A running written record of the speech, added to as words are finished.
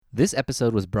This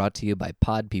episode was brought to you by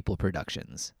Pod People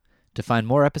Productions. To find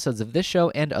more episodes of this show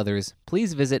and others,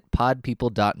 please visit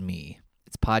podpeople.me.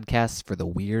 It's podcasts for the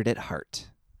weird at heart.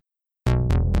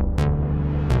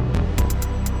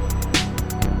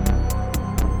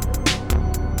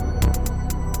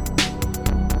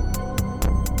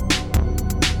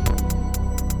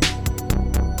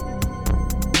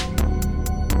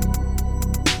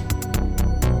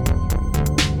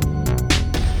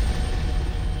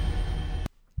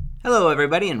 Hello,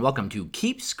 everybody, and welcome to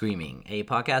Keep Screaming, a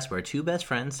podcast where two best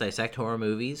friends dissect horror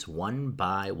movies one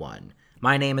by one.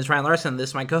 My name is Ryan Larson.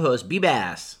 This is my co-host,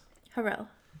 B-Bass. Hello.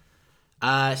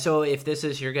 So if this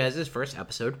is your guys' first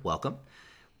episode, welcome.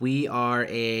 We are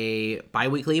a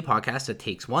bi-weekly podcast that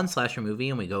takes one slasher movie,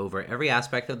 and we go over every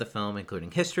aspect of the film,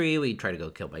 including history. We try to go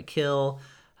kill by kill.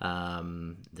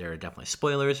 There are definitely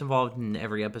spoilers involved in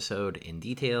every episode in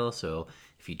detail, so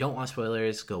if you don't want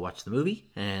spoilers, go watch the movie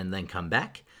and then come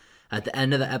back. At the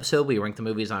end of the episode, we rank the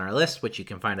movies on our list, which you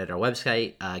can find at our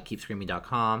website,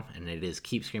 keepscreaming.com, and it is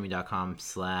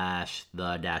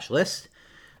keepscreaming.com/the-list.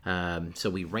 So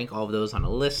we rank all of those on a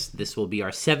list. This will be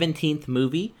our 17th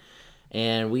movie,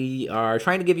 and we are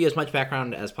trying to give you as much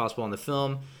background as possible on the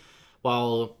film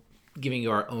while giving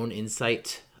you our own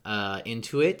insight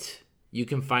into it. You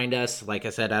can find us, like I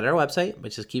said, at our website,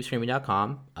 which is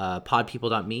keepscreaming.com,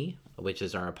 podpeople.me, which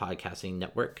is our podcasting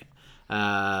network.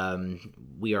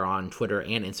 We are on Twitter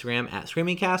and Instagram at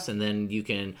ScreamingCast, and then you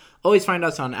can always find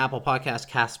us on Apple Podcasts,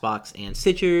 CastBox, and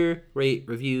Stitcher. Rate,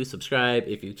 review, subscribe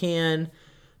if you can.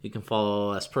 You can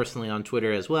follow us personally on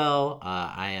Twitter as well.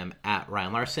 I am at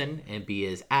Ryan Larson, and B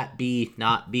is at B,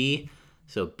 not B.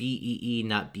 So B-E-E,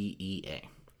 not B-E-A.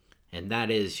 And that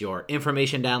is your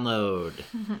information download.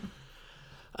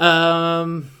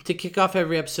 To kick off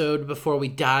every episode, before we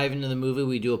dive into the movie,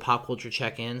 we do a pop culture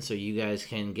check-in so you guys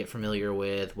can get familiar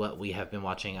with what we have been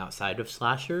watching outside of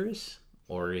slashers,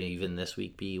 or even this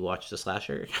week be watch the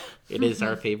slasher. It is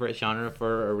our favorite genre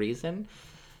for a reason.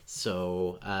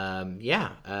 So,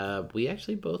 we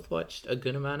actually both watched a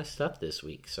good amount of stuff this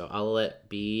week, so I'll let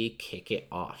B kick it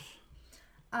off.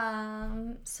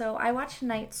 So I watched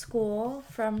Night School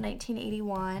from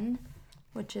 1981,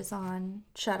 which is on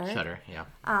Shudder. Shudder, yeah.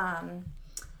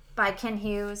 By Ken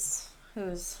Hughes,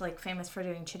 who's like famous for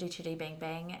doing Chitty Chitty Bang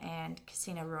Bang and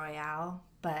Casino Royale,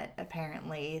 but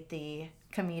apparently the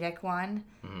comedic one.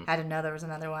 I didn't know there was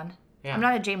another one. Yeah. I'm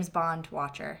not a James Bond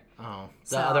watcher. Oh,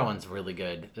 the other one's really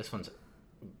good. This one's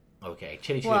okay.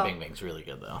 Chitty Chitty Bang Bang's really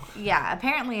good, though. Yeah,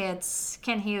 apparently it's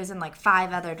Ken Hughes and like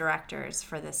 5 other directors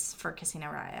for Casino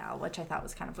Royale, which I thought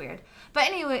was kind of weird. But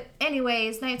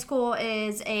anyways, Night School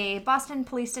is a Boston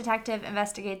police detective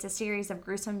investigates a series of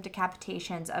gruesome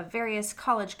decapitations of various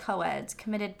college co-eds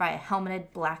committed by a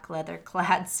helmeted, black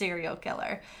leather-clad serial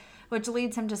killer, which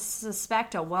leads him to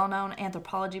suspect a well-known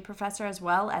anthropology professor as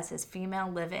well as his female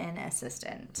live-in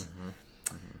assistant.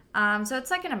 So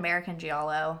it's like an American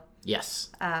Giallo. Yes.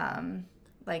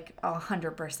 Like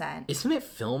 100%. Isn't it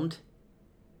filmed?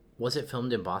 Was it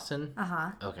filmed in Boston? Uh-huh.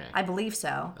 Okay. I believe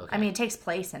so. Okay. I mean, it takes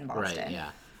place in Boston.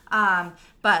 Right, yeah.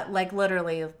 But like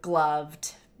literally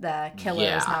gloved. The killer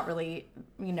is not really,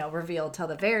 revealed till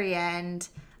the very end.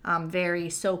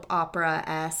 Very soap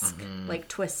opera-esque, like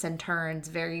twists and turns,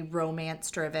 very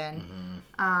romance-driven.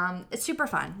 It's super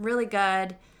fun, really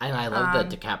good. And I love the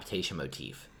decapitation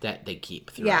motif that they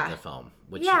keep throughout the film.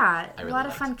 Which I really a lot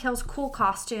of fun kills, cool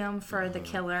costume for the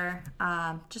killer.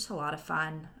 Just a lot of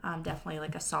fun. Definitely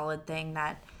like a solid thing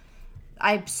that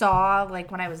I saw, like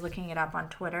when I was looking it up on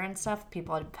Twitter and stuff,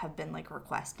 people have been like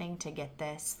requesting to get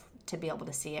this, to be able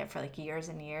to see it for like years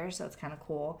and years, so it's kind of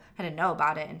cool. I didn't know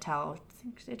about it until I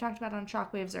think they talked about it on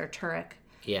Shockwaves, or Turek.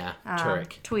 Yeah,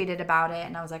 Turek tweeted about it,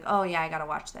 and I was like, oh yeah, I gotta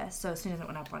watch this. So as soon as it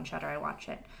went up on Shudder, I watched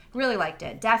it. Really liked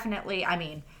it. Definitely, I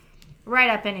mean, right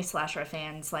up any slasher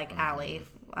fans like alley.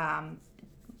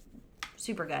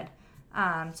 Super good.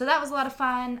 So that was a lot of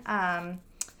fun. A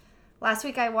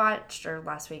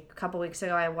couple weeks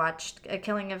ago, I watched A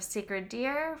Killing of Sacred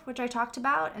Deer, which I talked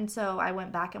about. And so I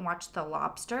went back and watched The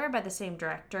Lobster by the same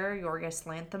director, Yorgos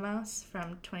Lanthimos,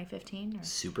 from 2015.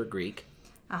 Super Greek.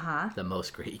 Uh-huh. The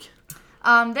most Greek.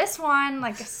 This one,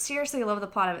 like, seriously love the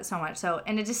plot of it so much. So,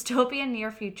 in a dystopian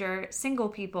near future, single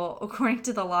people, according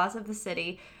to the laws of the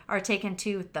city, are taken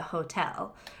to the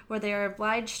hotel, where they are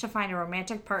obliged to find a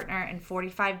romantic partner in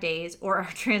 45 days or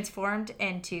are transformed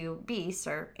into beasts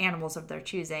or animals of their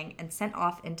choosing and sent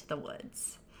off into the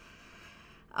woods.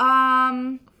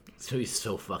 So he's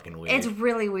so fucking weird. It's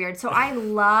really weird. So I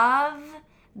love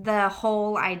the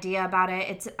whole idea about it.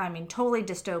 It's, totally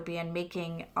dystopian,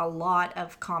 making a lot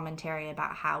of commentary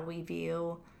about how we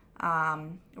view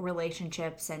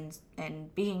relationships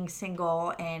and being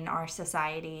single in our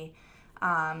society.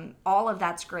 All of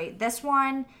that's great. This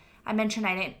one, I mentioned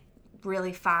I didn't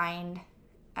really find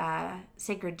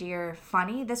Sacred Deer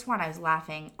funny. This one I was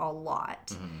laughing a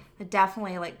lot. It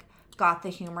definitely like got the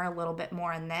humor a little bit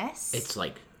more in this. It's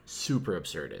like super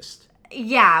absurdist.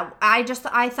 Yeah, I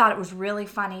thought it was really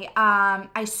funny.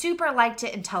 I super liked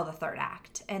it until the third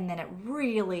act, and then it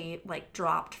really like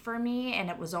dropped for me, and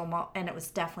it was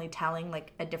definitely telling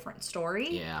like a different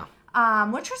story. Yeah.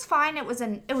 Which was fine. It was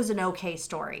an okay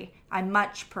story. I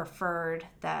much preferred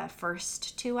the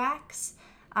first two acts.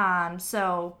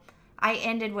 So I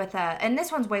ended with and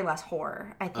this one's way less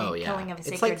horror. I think Killing of a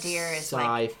Sacred Deer is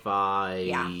like sci-fi.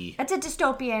 Yeah, it's a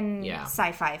dystopian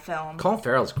sci-fi film. Colin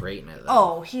Farrell's great in it, though.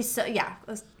 Oh, he's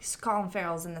Colin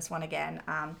Farrell's in this one again.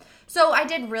 So I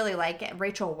did really like it.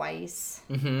 Rachel Weisz.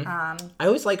 I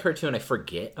always like her too, and I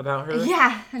forget about her.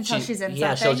 Yeah, until she's in something.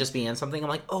 Yeah, she'll just be in something. I'm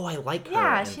like, oh, I like her.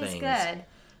 Yeah, in she's things. good.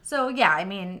 So yeah, I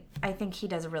mean, I think he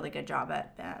does a really good job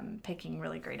at picking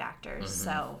really great actors.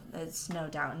 So there's no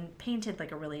doubt, and painted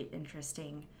like a really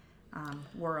interesting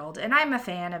world. And I'm a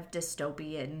fan of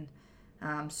dystopian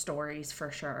stories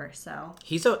for sure. So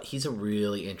he's a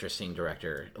really interesting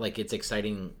director. Like, it's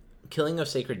exciting. Killing of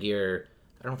Sacred Deer,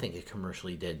 I don't think it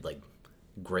commercially did like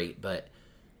great, but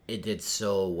it did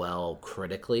so well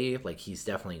critically. Like, he's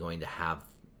definitely going to have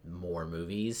more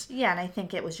movies. Yeah, and I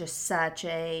think it was just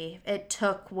it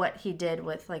took what he did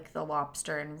with like The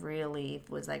Lobster and really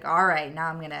was like, all right, now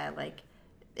I'm gonna like,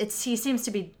 he seems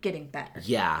to be getting better.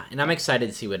 Yeah, and I'm excited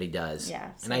to see what he does.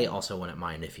 Yeah, and I also wouldn't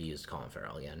mind if he used Colin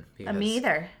Farrell again. Me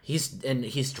either. He's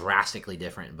drastically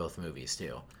different in both movies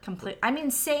too. I mean,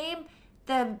 same.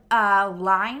 The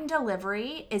line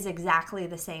delivery is exactly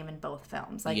the same in both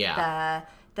films. Like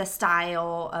the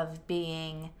style of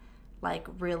being like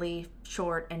really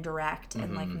short and direct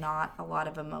and like not a lot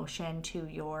of emotion to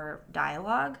your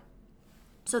dialogue.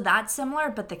 So that's similar,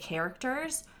 but the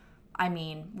characters, I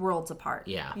mean, worlds apart.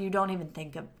 Yeah. You don't even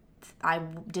I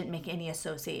didn't make any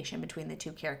association between the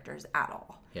two characters at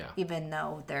all. Yeah. Even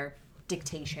though their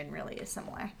dictation really is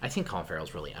similar. I think Colin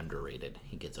Farrell's really underrated.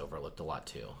 He gets overlooked a lot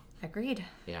too. Agreed.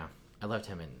 Yeah. I loved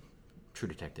him in True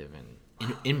Detective and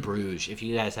in Bruges. If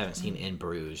you guys haven't seen In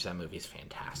Bruges, that movie's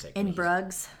fantastic. In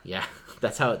Bruges. Yeah,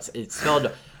 that's how it's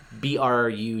spelled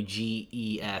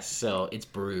Bruges. So it's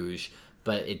Bruges,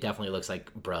 but it definitely looks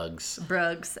like Bruges.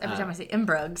 Bruges. Every time I say In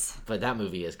Bruges. But that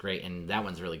movie is great, and that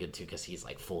one's really good too because he's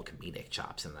like full comedic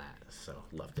chops in that. So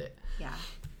loved it. Yeah,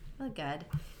 really good.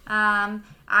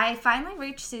 I finally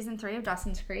reached season 3 of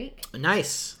Dawson's Creek.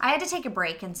 Nice. I had to take a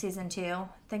break in season 2. I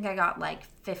think I got like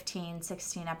 15,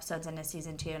 16 episodes into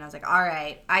season 2, and I was like, all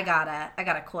right, I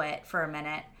gotta quit for a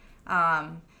minute.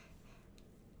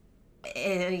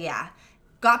 Yeah.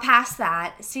 Got past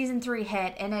that. Season 3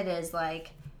 hit, and it is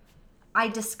like, I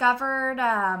discovered,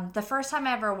 the first time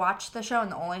I ever watched the show, and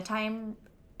the only time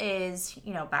is,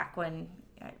 back when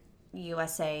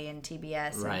USA and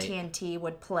TBS and TNT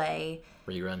would play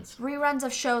reruns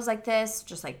of shows like this,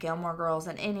 just like Gilmore Girls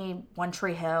and any One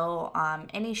Tree Hill,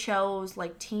 any shows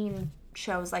like teen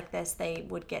shows like this, they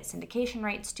would get syndication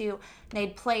rights to.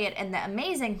 They'd play it, and the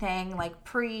amazing thing, like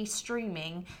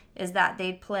pre-streaming, is that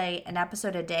they'd play an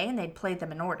episode a day, and they'd play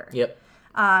them in order. Yep.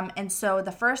 And so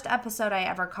the first episode I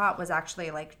ever caught was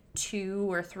actually like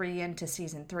 2 or 3 into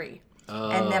season 3.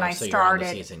 And then I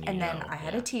started, and then I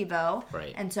had a TiVo,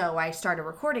 right? And so I started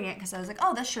recording it because I was like,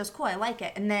 "Oh, this show's cool. I like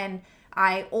it." And then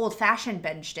I old-fashioned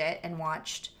binged it and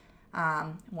watched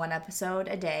 1 episode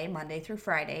a day, Monday through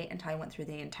Friday, until I went through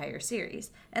the entire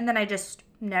series. And then I just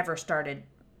never started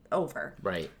over.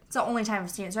 Right. It's the only time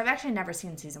I've seen it. So I've actually never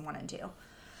seen season 1 and 2.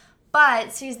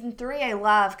 But season 3 I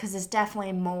love because it's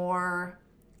definitely more.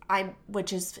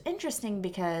 Which is interesting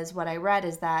because what I read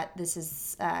is that this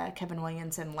is Kevin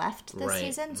Williamson left this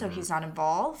season, so he's not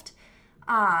involved.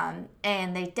 And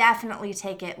they definitely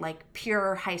take it like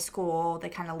pure high school. They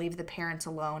kind of leave the parents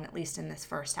alone, at least in this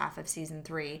first half of season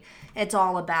 3. It's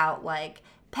all about like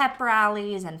pep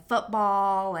rallies and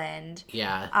football and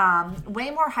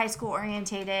way more high school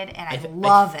orientated, and I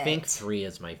love it. I think 3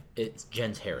 is it's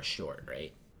Jen's hair is short,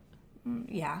 right?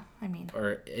 Yeah, I mean,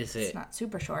 or is it? It's not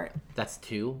super short. That's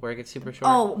 2 where it gets super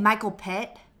short. Oh, Michael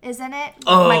Pitt is in it.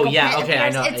 Oh, Michael yeah, Pitt okay,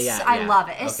 appears. I know. I love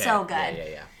it. It's okay. so good.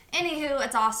 Yeah. Anywho,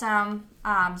 it's awesome.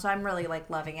 So I'm really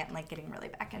like loving it and like getting really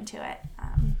back into it.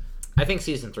 I think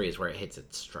season 3 is where it hits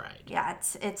its stride. Yeah,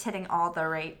 it's hitting all the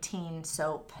right teen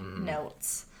soap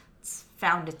notes. It's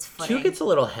found its footing. 2 gets a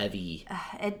little heavy.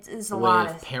 It is a with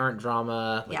lot of parent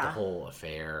drama, like the whole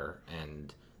affair,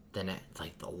 and then it's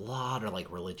like a lot of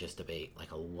like religious debate,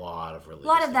 like a lot of religious. A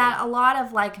lot of that, debate. a lot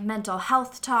of like mental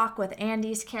health talk with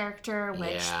Andy's character,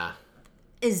 which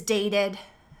is dated.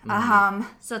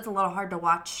 So it's a little hard to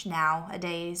watch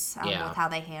nowadays with how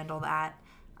they handle that.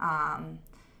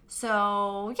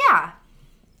 So yeah.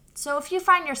 So if you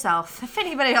find yourself, if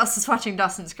anybody else is watching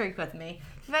Dawson's Creek with me,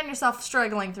 if you find yourself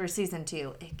struggling through season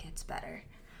 2, it gets better.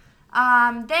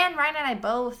 Then Ryan and I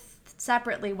both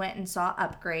separately went and saw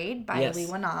Upgrade by Leigh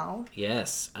Whannell.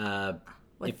 Yes.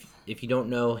 If you don't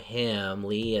know him,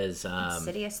 Lee is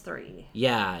Insidious 3.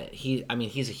 Yeah, he's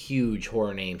a huge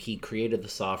horror name. He created the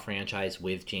Saw franchise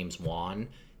with James Wan.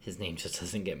 His name just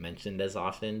doesn't get mentioned as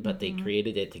often, but they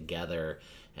created it together,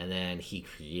 and then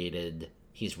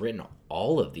he's written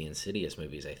all of the Insidious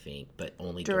movies, I think, but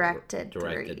only directed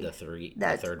the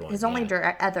third one. His only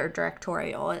other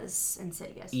directorial is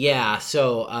Insidious. Yeah,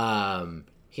 so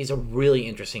he's a really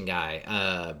interesting guy,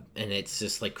 and it's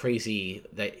just like crazy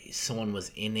that someone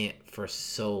was in it for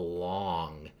so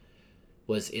long,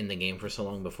 was in the game for so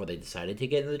long before they decided to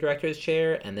get in the director's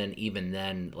chair, and then even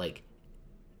then, like,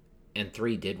 and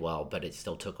 3 did well, but it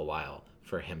still took a while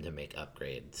for him to make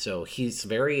Upgrade. So he's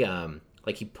very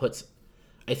like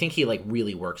I think he like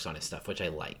really works on his stuff, which I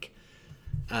like.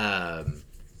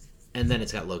 And then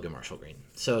it's got Logan Marshall Green.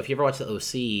 So if you ever watch the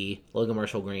OC, Logan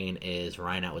Marshall Green is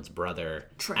Ryan Atwood's brother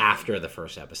after the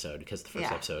first episode, because the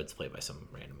first episode's played by some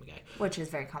random guy. Which is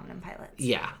very common in pilots.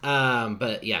 Yeah.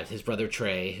 But yeah, his brother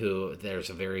Trey, who there's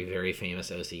a very, very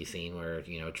famous OC scene where,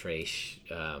 Trey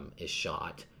is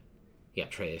shot. Yeah,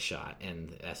 Trey is shot,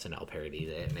 and SNL parodied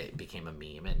it, and it became a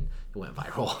meme, and it went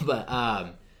viral.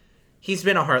 But he's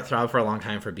been a heartthrob for a long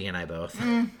time for B&I both.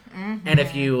 And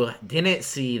if you didn't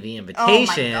see The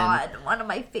Invitation... Oh my god, one of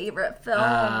my favorite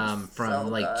films. From so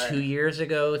good. 3 years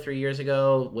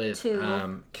ago with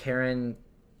Karen...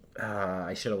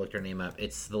 I should have looked her name up.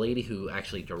 It's the lady who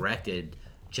actually directed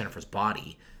Jennifer's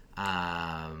Body.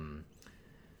 Karen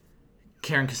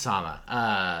Kusama.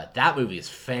 That movie is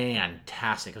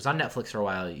fantastic. It was on Netflix for a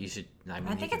while. You should... I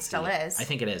think it still is. I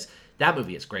think it is. That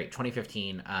movie is great.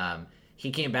 2015. He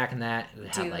came back in that.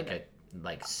 Had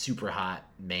like super hot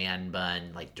man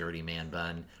bun, like dirty man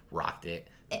bun. Rocked it.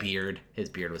 Beard. His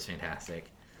beard was fantastic.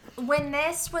 When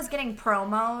this was getting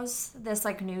promos, this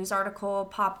like news article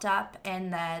popped up,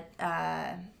 and the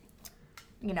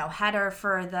header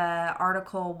for the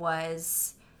article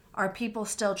was, "Are people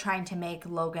still trying to make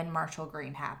Logan Marshall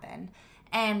Green happen?"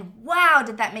 And wow,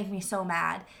 did that make me so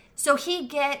mad. So he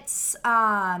gets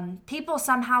people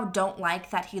somehow don't like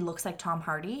that he looks like Tom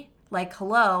Hardy. Like,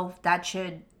 hello,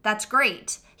 that's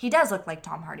great. He does look like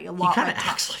Tom Hardy a lot. He kind of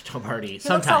acts like Tom Hardy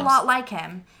sometimes. He looks a lot like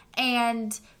him.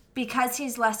 And because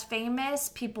he's less famous,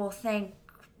 people think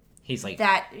he's like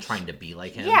trying to be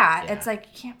like him. Yeah, it's like,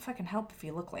 you can't fucking help if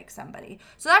you look like somebody.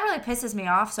 So that really pisses me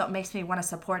off. So it makes me want to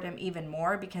support him even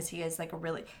more, because he is like a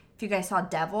really... If you guys saw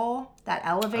Devil, that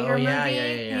elevator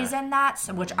movie, he's in that,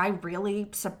 which I really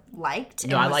liked.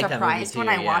 And was surprised when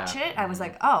I watched it. I was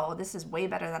like, oh, this is way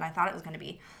better than I thought it was going to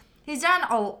be. He's done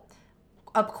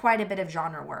quite a bit of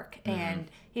genre work, and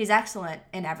he's excellent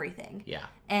in everything. Yeah.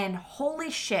 And holy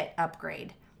shit,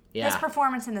 Upgrade. Yeah. His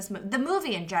performance in this movie, the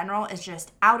movie in general, is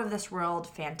just out of this world,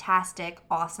 fantastic,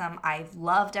 awesome. I've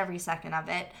loved every second of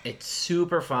it. It's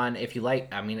super fun. If you like,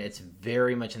 it's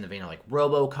very much in the vein of like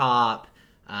RoboCop,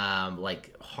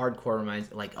 like hardcore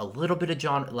reminds, like a little bit of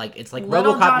it's like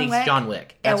Little RoboCop meets John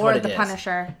Wick. That's what it is. Or The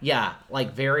Punisher. Yeah,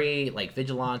 like very like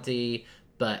vigilante,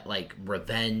 but like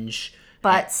revenge.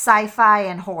 But sci-fi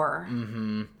and horror.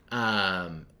 Mm-hmm.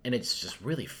 And it's just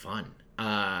really fun.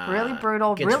 Really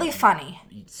brutal, really funny.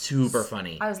 Super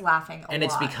funny. I was laughing a lot. And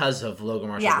it's because of Logan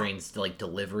Marshall Green's like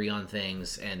delivery on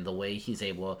things and the way he's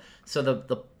able... So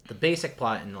the basic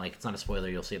plot, and like it's not a spoiler,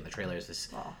 you'll see it in the trailers, is...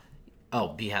 Oh,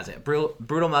 B has it.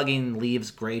 Brutal mugging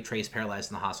leaves Gray Trace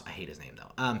paralyzed in the hospital. I hate his name,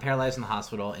 though. Paralyzed in the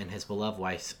hospital and his beloved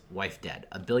wife dead.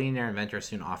 A billionaire inventor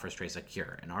soon offers Trace a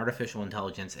cure, an artificial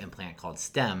intelligence implant called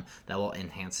STEM that will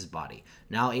enhance his body.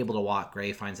 Now able to walk,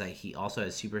 Gray finds that he also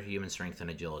has superhuman strength and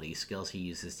agility, skills he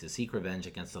uses to seek revenge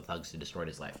against the thugs who destroyed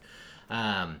his life.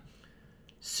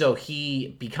 So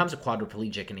he becomes a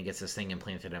quadriplegic, and he gets this thing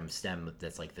implanted in him, STEM,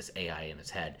 that's like this AI in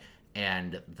his head.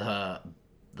 And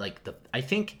I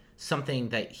think... something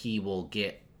that he won't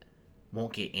get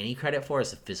any credit for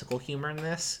is the physical humor in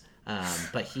this.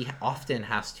 But he often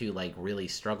has to like really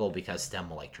struggle because STEM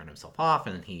will like turn himself off,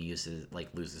 and then he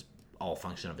loses all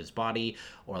function of his body,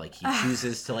 or like he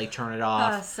chooses to like turn it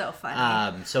off. That's so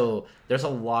funny. So there's a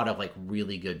lot of like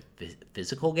really good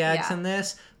physical gags in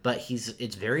this, but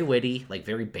it's very witty, like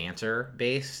very banter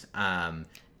based.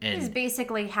 He's And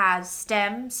basically has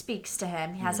STEM speaks to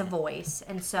him. He has a voice,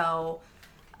 and so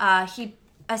he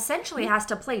essentially has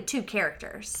to play two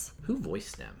characters. who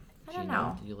voiced them? I don't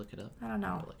know. Did you look it up? I don't know.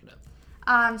 I'm gonna look it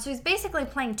up. So he's basically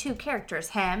playing two characters,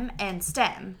 him and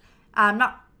STEM.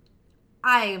 I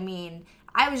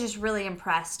was just really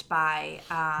impressed by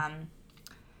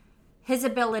his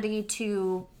ability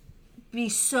to be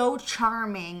so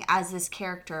charming as this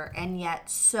character and yet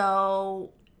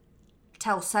so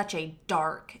tell such a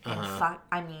dark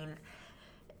and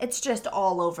it's just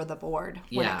all over the board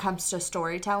when Yeah. it comes to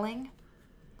storytelling.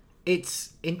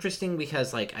 It's interesting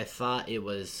because, like, I thought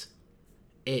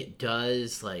it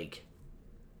does, like,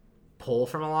 pull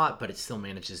from a lot, but it still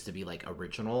manages to be, like,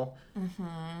 original.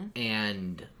 Mm-hmm.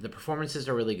 And the performances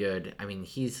are really good. I mean,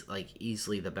 he's, like,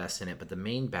 easily the best in it, but the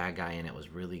main bad guy in it was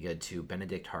really good, too.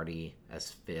 Benedict Hardy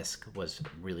as Fisk was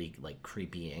really, like,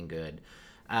 creepy and good.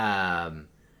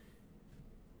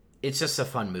 It's just a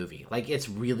fun movie. Like, it's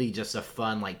really just a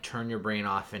fun, like, turn your brain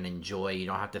off and enjoy. You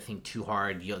don't have to think too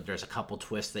hard. There's a couple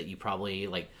twists that you probably,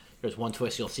 like, there's one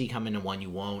twist you'll see coming and one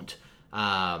you won't.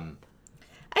 I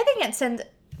think it sends...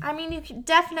 I mean, you can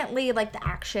definitely, like, the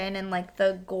action and, like,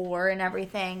 the gore and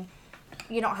everything,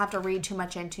 you don't have to read too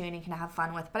much into and you can have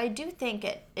fun with. But I do think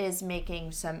it is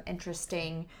making some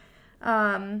interesting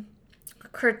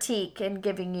critique and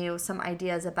giving you some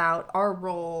ideas about our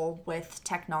role with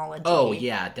technology. Oh,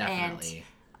 yeah, definitely.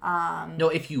 No,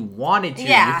 if you wanted to,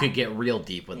 yeah. you could get real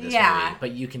deep with this Yeah. movie.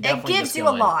 But you can definitely It gives just you go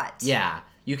a in- lot. Yeah.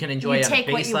 You can enjoy You it on a take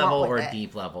what base you want level with or a it.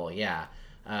 deep level. Yeah.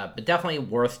 But definitely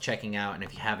worth checking out. And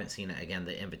if you haven't seen it, again,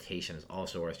 The Invitation is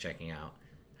also worth checking out.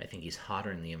 I think he's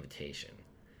hotter in The Invitation.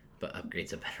 But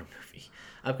Upgrade's a better movie.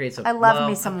 I love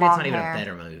me some Upgrade's long not even hair. a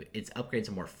better movie. Upgrade's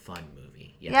a more fun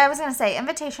movie. Yeah, I was going to say,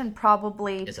 Invitation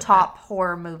probably Is a top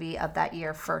horror movie of that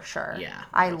year for sure. Yeah,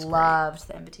 I that's loved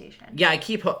The Invitation. Yeah,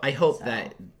 I hope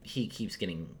that he keeps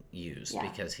getting used Yeah.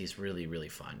 because he's really, really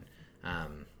fun.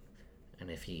 And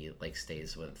if he, like,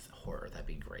 stays with horror, that'd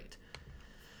be great.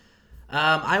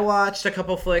 I watched a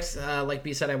couple flicks. Like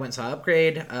B said, I went and saw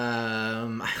Upgrade.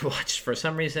 I watched, for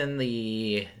some reason,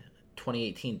 the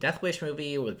 2018 Death Wish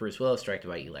movie with Bruce Willis, directed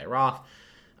by Eli Roth.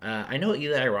 I know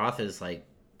Eli Roth is, like,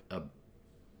 a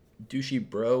douchey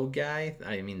bro guy.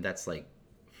 I mean, that's, like,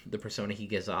 the persona he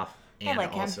gives off. And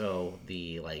like him. also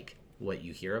the, like, what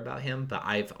you hear about him. But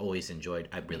I've always enjoyed,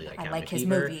 I really like Cabin his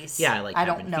Fever. movies. Yeah, I like I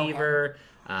Cabin don't know Fever.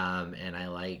 And I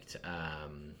liked...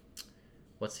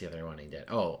 what's the other one he did?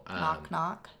 Knock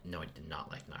Knock, No, I did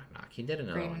not like Knock Knock. He did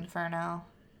another Green one. Inferno.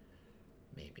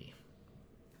 Maybe.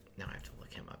 Now I have to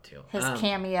look him up too. His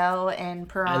cameo in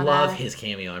Piranha. I love his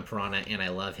cameo in Piranha, and I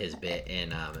love his bit in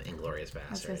Inglourious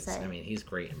Basterds. say. I mean, he's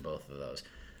great in both of those.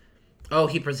 Oh,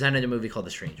 he presented a movie called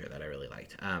The Stranger that I really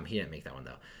liked. He didn't make that one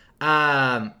though.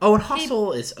 And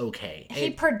Hostel is okay. He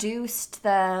produced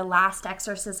the Last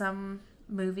Exorcism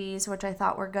movies, which I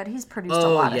thought were good. He's produced a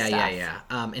lot of stuff. yeah.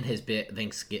 And his bit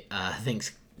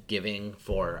Thanksgiving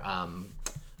for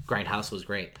Grindhouse was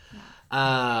great.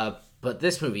 Yeah. But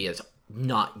this movie is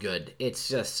not good. It's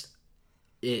just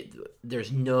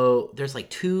there's like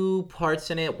two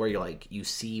parts in it where you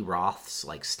see Roth's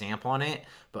like stamp on it,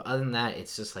 but other than that,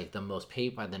 it's just like the most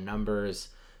paid by the numbers,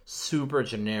 super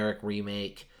generic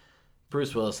remake.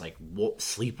 Bruce Willis like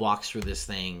sleepwalks through this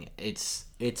thing. It's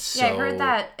so... I heard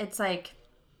that it's like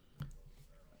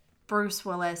Bruce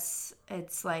Willis.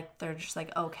 It's like they're just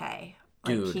like, okay,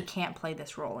 like Dude, he can't play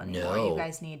this role anymore. no. You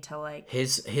guys need to like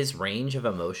his range of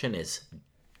emotion is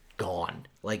gone.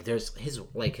 Like there's his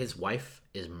wife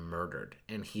is murdered,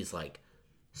 and he's like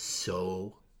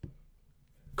so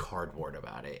cardboard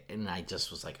about it, and I just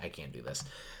was like, I can't do this.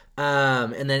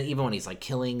 And then even when he's like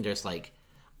killing, there's like,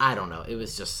 I don't know. It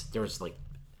was just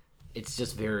it's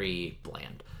just very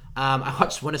bland. I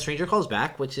watched When a Stranger Calls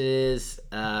Back, which is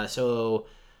so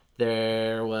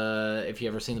there was, if you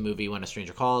ever seen the movie When a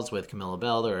Stranger Calls with Camilla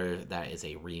Belle, that is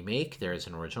a remake. There is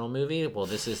an original movie. Well,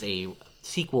 this is a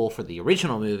sequel for the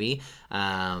original movie.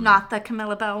 not the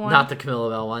Camilla Belle one. Not the Camilla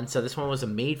Belle one. So this one was a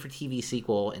made-for-TV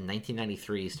sequel in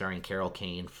 1993 starring Carol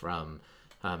Kane from...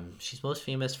 she's most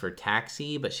famous for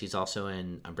Taxi, but she's also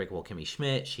in Unbreakable Kimmy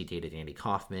Schmidt. She dated Andy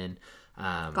Kaufman.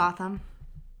 Gotham.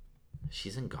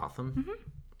 She's in Gotham?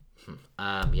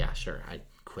 Mm-hmm. Yeah, sure. I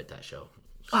quit that show.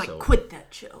 I quit that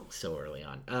show. So early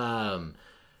on.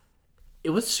 It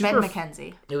was super... Ben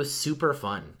McKenzie. It was super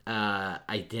fun.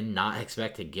 I did not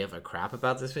expect to give a crap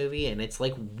about this movie, and it's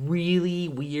like really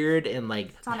weird and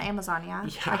like... It's on Amazon, yeah.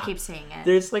 I keep seeing it.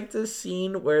 There's like this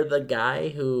scene where the guy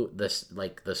who the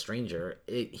stranger,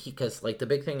 because like the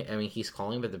big thing, I mean, he's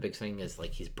calling, but the big thing is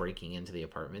like he's breaking into the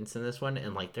apartments in this one,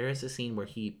 and like there is a scene where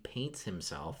he paints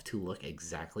himself to look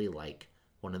exactly like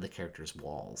one of the characters'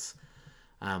 walls,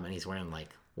 and he's wearing like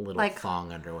little Like-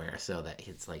 thong underwear so that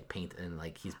it's like paint and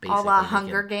like he's basically All the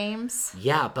Hunger making- Games.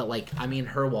 Yeah, but like I mean,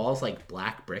 her wall's like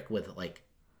black brick with like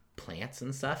plants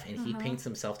and stuff, and he paints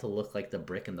himself to look like the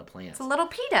brick and the plants. It's a little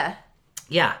PETA.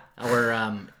 Yeah, or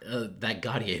that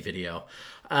Gaudier video.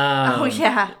 Oh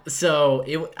yeah. So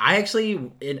I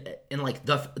actually in like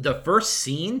the first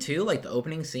scene too, like the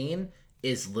opening scene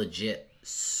is legit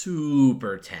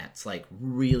super tense, like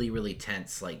really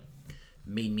tense, like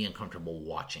made me uncomfortable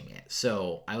watching it.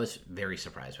 So I was very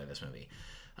surprised by this movie.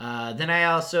 Then I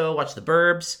also watched The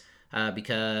Burbs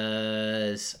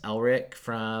because Elric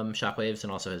from Shockwaves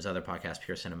and also his other podcast,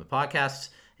 Pure Cinema Podcasts,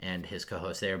 and his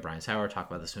co-host there, Brian Sauer, talk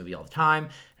about this movie all the time.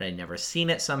 And I'd never seen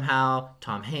it somehow.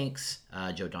 Tom Hanks,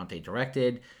 Joe Dante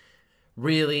directed.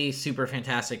 Really super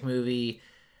fantastic movie.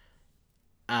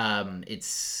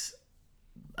 It's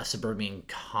a suburban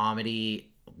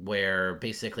comedy where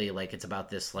basically like it's about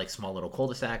this like small little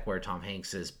cul-de-sac where Tom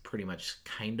Hanks is pretty much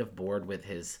kind of bored with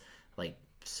his like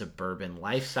suburban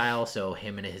lifestyle, so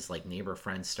him and his like neighbor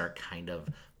friends start kind of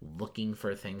looking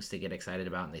for things to get excited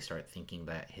about, and they start thinking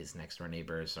that his next door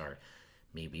neighbors are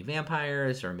maybe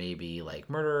vampires or maybe like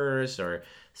murderers, or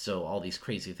so all these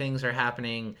crazy things are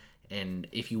happening. And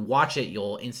if you watch it,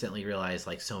 you'll instantly realize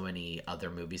like so many other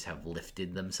movies have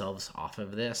lifted themselves off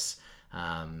of this,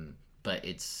 but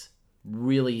it's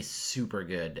really super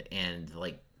good and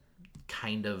like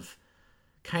kind of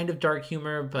dark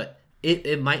humor, but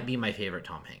it might be my favorite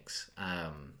Tom Hanks.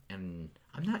 And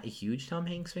I'm not a huge Tom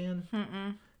Hanks fan.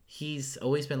 He's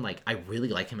always been like, I really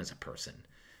like him as a person.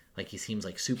 Like he seems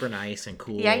like super nice and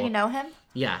cool. Yeah, you know him?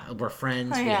 Yeah, we're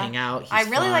friends. Oh, we yeah. hang out. He's I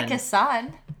really fun. like his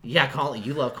son. Yeah, Colin.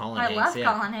 You love Colin Hanks. I love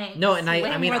yeah. Colin Hanks. No, and Way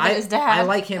I mean, more than his dad. I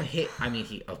like him. He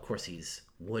of course he's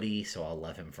Woody, so I'll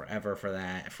love him forever for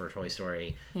that. For Toy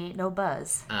Story, He ain't no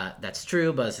Buzz. that's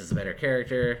true. Buzz is a better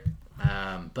character,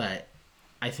 but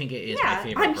I think it is my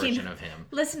favorite version of him.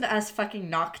 Listen to us fucking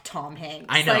knock Tom Hanks.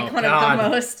 I know, Like one God.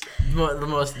 of the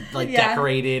most like Yeah.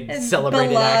 decorated, and celebrated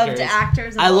beloved actors.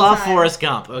 actors of I all love time. Forrest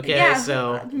Gump. Okay, Yeah,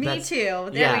 so me that's- too.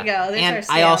 There we go. There's and our I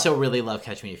stamp. also really love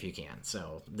Catch Me If You Can.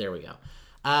 So there we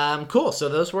go. Cool. So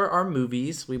those were our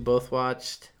movies. We both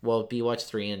watched. Well, B watched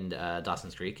 3 and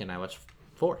Dawson's Creek, and I watched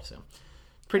 4. So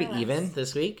pretty even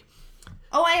this week.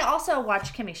 Oh, I also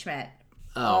watched Kimmy Schmidt.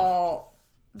 Oh.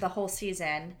 The whole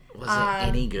season. Was it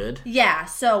any good? Yeah,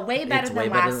 so way better It's than way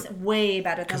better last. Way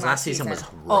better than Because last last season was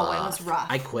rough. Oh, it was rough.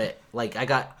 I quit. Like I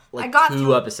got got 2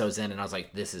 through- episodes in, and I was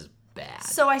like, "This is bad."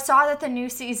 So I saw that the new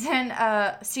season,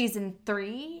 season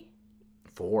 3,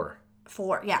 4.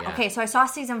 4. Yeah. Yeah. Okay, so I saw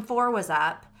season 4 was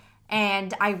up,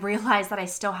 and I realized that I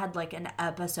still had like an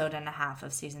episode and a half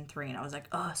of season 3, and I was like,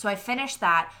 oh. So I finished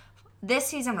that. This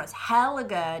season was hella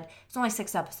good. It's only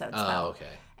 6 episodes though. Oh, okay.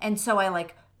 And so I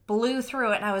like blew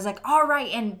through it, and I was like, all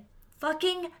right. And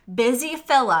fucking Busy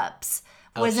Phillips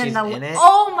was in she's the. in it?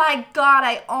 Oh my god!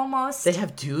 I almost They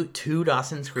have two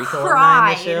Dawson's Creek alumni in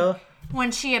cried the show.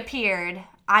 when she appeared.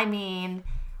 I mean,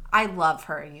 I love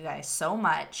her, you guys, so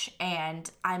much, and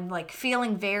I'm like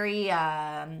feeling very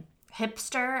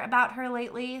hipster about her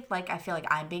lately. Like I feel like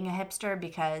I'm being a hipster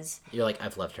because You're like,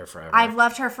 I've loved her forever. I've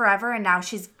loved her forever, and now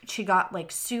she got like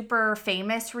super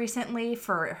famous recently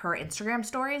for her Instagram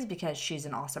stories because she's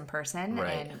an awesome person.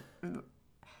 Right. And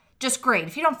just great.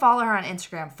 If you don't follow her on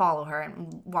Instagram, follow her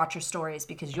and watch her stories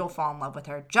because you'll fall in love with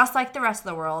her. Just like the rest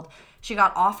of the world, she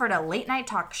got offered a late night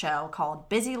talk show called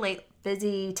Busy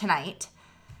Tonight,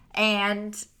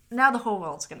 and now the whole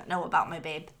world's gonna know about my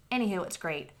babe. Anywho, it's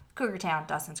great. Cougar Town,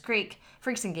 Dawson's Creek,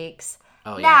 Freaks and Geeks.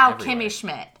 Oh, yeah, now everywhere. Kimmy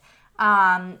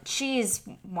Schmidt. She's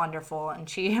wonderful, and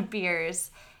she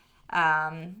appears.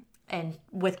 And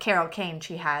with Carol Kane,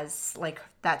 she has, like,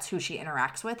 that's who she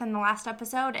interacts with in the last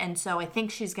episode. And so I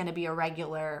think she's going to be a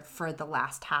regular for the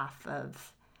last half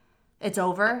of It's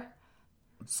Over.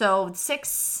 So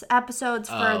 6 episodes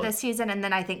for this season, and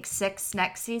then I think 6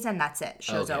 next season. That's it.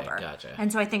 Show's Okay, over. gotcha.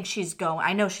 And so I think she's going.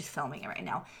 I know she's filming it right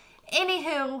now.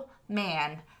 Anywho,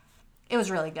 man, it was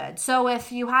really good. So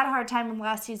if you had a hard time with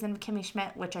last season of Kimmy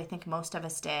Schmidt, which I think most of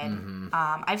us did,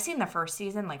 I've seen the first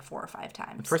season like 4 or 5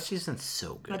 times. First season's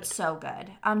so good. It's so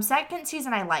good. Second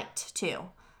season I liked too,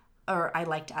 or I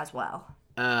liked as well.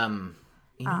 You know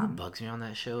what bugs me on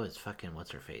that show? It's fucking what's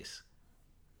her face,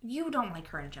 You don't like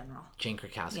her in general. Jane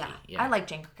Krakowski. Yeah, Yeah. I like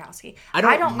Jane Krakowski. I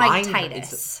don't like mind-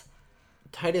 Titus.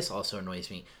 Titus also annoys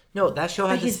me. No, that show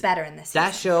But has he's this, better in this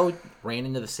That season. show ran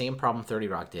into the same problem 30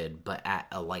 Rock did, but at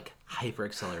a like hyper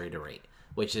accelerated rate.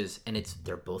 Which is, and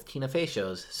they're both Tina Fey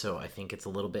shows, so I think it's a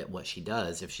little bit what she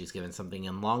does if she's given something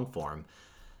in long form.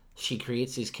 she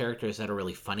creates these characters that are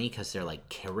really funny because they're like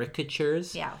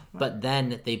caricatures. Yeah. But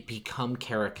then they become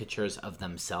caricatures of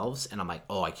themselves, and I'm like,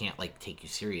 oh, I can't like take you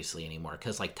seriously anymore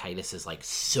because like Titus is like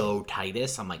so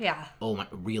Titus. I'm like, Yeah. oh my,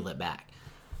 reel it back.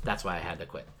 That's why I had to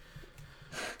quit.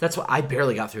 That's why I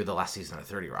barely got through the last season of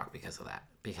 30 Rock because of that.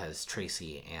 Because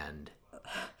Tracy and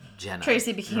Jenna.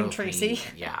 Tracy became drove Tracy. Me,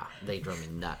 yeah, they drove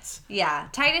me nuts. Yeah,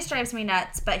 Titus drives me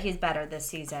nuts, but he's better this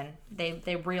season.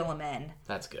 They reel him in.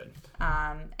 That's good.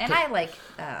 And I like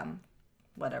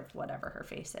whatever her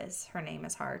face is. Her name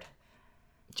is hard.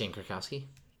 Jane Krakowski?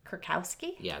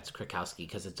 Krakowski? Yeah, it's Krakowski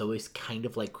because it's always kind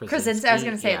of like Krasinski. I was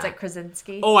going to say Yeah. it's like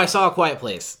Krasinski. Oh, I saw A Quiet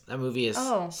Place. That movie is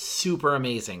Oh. super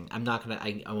amazing. I'm not gonna.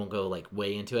 I won't go like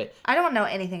way into it. I don't know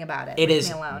anything about it. It Leave is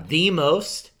me alone. the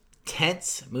most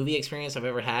tense movie experience I've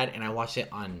ever had, and I watched it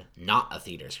on not a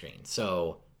theater screen.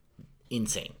 So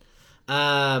insane.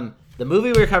 The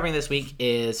movie we're covering this week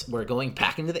is we're going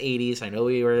back into the 80s. I know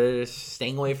we were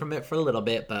staying away from it for a little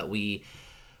bit, but we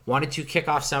wanted to kick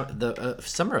off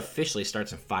summer officially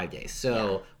starts in 5 days.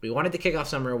 So we wanted to kick off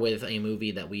summer with a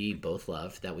movie that we both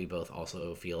love, that we both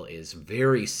also feel is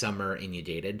very summer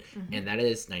inundated, and that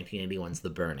is 1981's The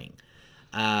Burning.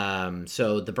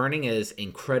 So The Burning is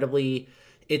incredibly,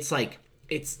 it's like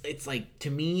to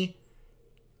me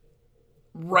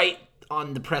right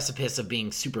on the precipice of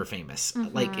being super famous.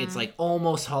 Like it's like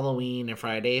almost Halloween and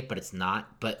Friday, but it's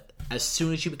not. But as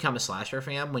soon as you become a slasher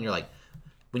fan, when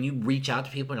you reach out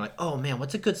to people and you're like, oh man,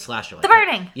 what's a good slasher? Like, The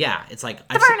Burning. Yeah, it's like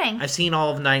Burning. I've seen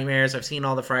all of Nightmares. I've seen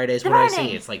all the Fridays. The What do I Burning.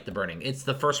 see? It's like The Burning. It's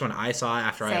the first one I saw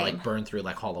after I Same. like burned through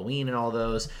like Halloween and all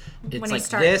those. It's When like you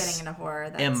start this getting into horror,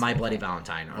 that's and My Bloody okay.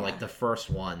 Valentine are like the first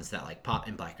ones that like pop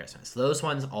in Black Christmas. Those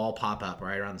ones all pop up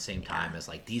right around the same time as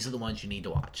like these are the ones you need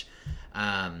to watch.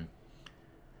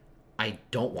 I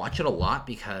don't watch it a lot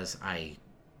because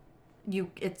we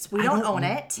don't own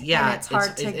it. Yeah, and it's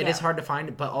hard to it get. is hard to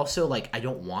find, but also like I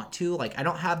don't want to. Like I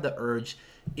don't have the urge.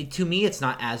 To me, it's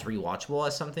not as rewatchable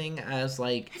as something as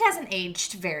like It hasn't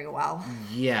aged very well.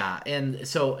 yeah, and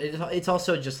so it's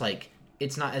also just like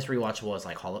it's not as rewatchable as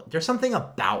like There's something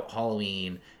about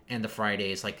Halloween and the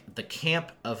Fridays, like the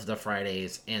camp of the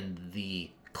Fridays and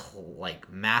the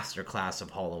like masterclass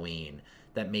of Halloween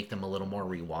that make them a little more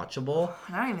rewatchable.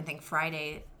 I don't even think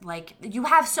Friday, like, you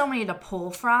have so many to pull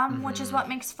from, which is what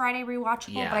makes Friday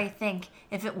rewatchable. Yeah. But I think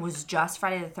if it was just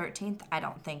Friday the 13th, I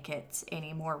don't think it's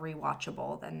any more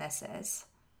rewatchable than this is.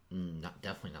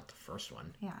 Definitely not the first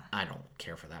one. Yeah. I don't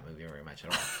care for that movie very much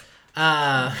at all.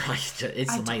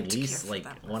 It's my don't least, care for like,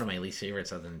 that one of my least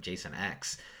favorites other than Jason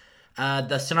X.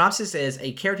 The synopsis is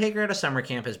a caretaker at a summer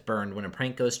camp is burned when a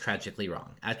prank goes tragically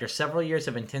wrong. After several years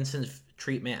of intensive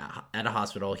treatment at a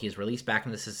hospital, he is released back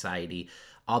into society,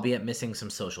 albeit missing some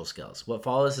social skills. What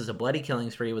follows is a bloody killing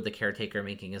spree with the caretaker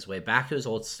making his way back to his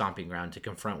old stomping ground to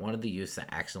confront one of the youths that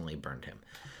accidentally burned him.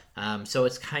 So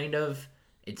it's kind of,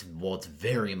 it's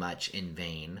very much in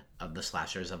vein of the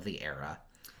slashers of the era.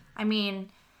 I mean,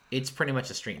 It's pretty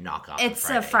much a straight knockoff. it's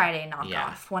a Friday knockoff,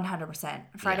 Yeah. 100%.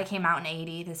 Friday came out in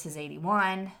 80. This is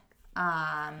 81.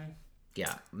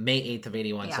 Yeah, May 8th of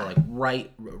 81, so Yeah. like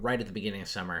right at the beginning of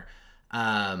summer.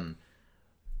 We're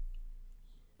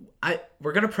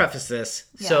gonna preface this.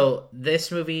 Yeah. So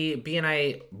this movie, B and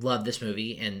I love this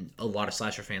movie, and a lot of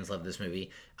slasher fans love this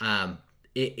movie.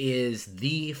 It is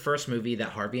the first movie that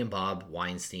Harvey and Bob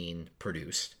Weinstein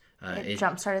produced. It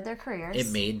jump-started their careers. It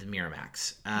made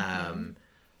Miramax.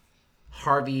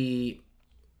 Harvey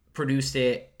produced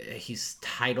it. He's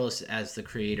titled as the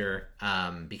creator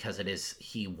because it is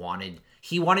he wanted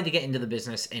to get into the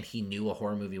business, and he knew a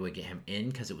horror movie would get him in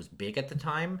because it was big at the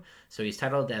time. So he's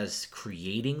titled as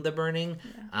creating The Burning.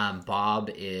 Bob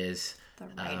is The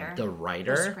writer. the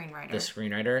writer, The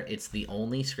screenwriter. It's the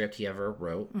only script he ever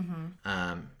wrote.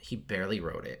 He barely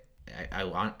wrote it.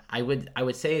 I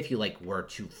would say if you like were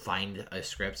to find a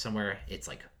script somewhere, it's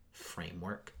like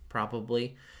Framework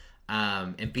probably.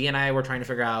 And B and I were trying to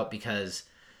figure out because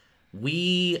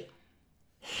we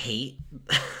hate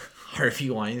Harvey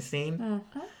Weinstein.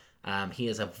 He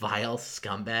is a vile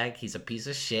scumbag. He's a piece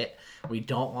of shit. We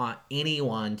don't want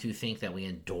anyone to think that we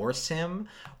endorse him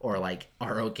or like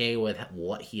are okay with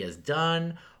what he has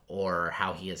done or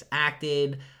how he has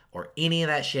acted or any of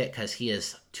that shit, because he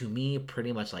is, to me,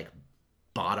 pretty much like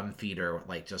bottom feeder,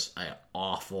 like just an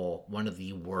awful, one of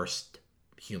the worst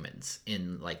humans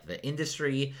in like the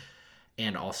industry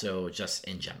and also just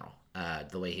in general.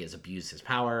 The way he has abused his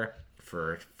power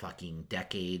for fucking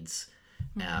decades.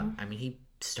 I mean, he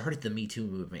started the Me Too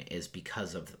movement is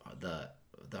because of the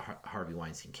Harvey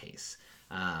Weinstein case.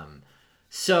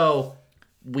 So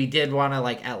we did want to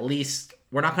like at least,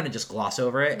 we're not going to just gloss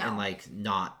over it and like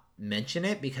not mention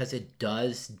it because it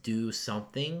does do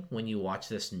something when you watch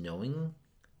this knowing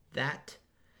that.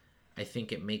 I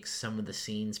think it makes some of the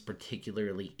scenes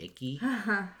particularly icky.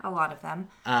 A lot of them.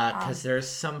 Because there's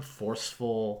some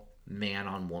forceful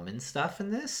man-on-woman stuff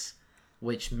in this,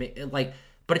 which,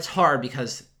 but it's hard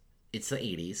because it's the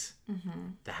 80s.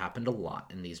 That happened a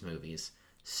lot in these movies.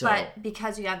 So, but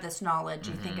because you have this knowledge,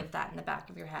 you think of that in the back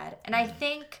of your head. And I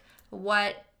think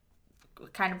what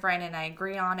kind of Brian and I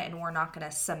agree on, and we're not going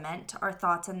to cement our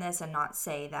thoughts on this and not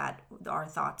say that our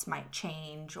thoughts might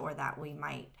change or that we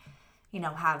might,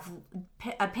 have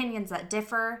opinions that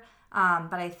differ.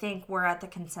 But I think we're at the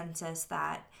consensus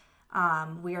that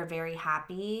we are very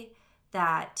happy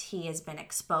that he has been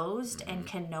exposed and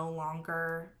can no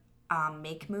longer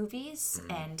make movies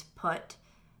and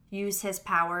use his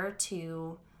power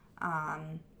to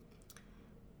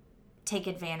take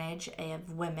advantage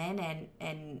of women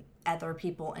and other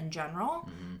people in general.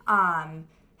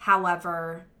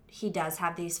 However, he does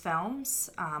have these films,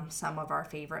 some of our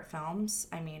favorite films.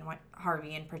 I mean,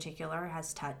 Harvey in particular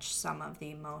has touched some of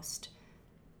the most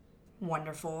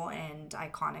wonderful and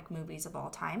iconic movies of all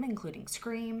time, including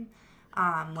Scream,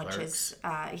 which is,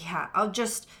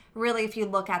 just really, if you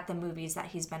look at the movies that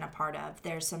he's been a part of,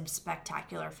 there's some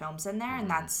spectacular films in there, and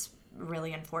that's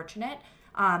really unfortunate.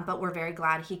 But we're very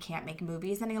glad he can't make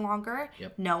movies any longer.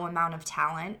 Yep. No amount of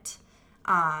talent.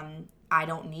 I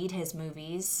don't need his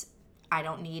movies. I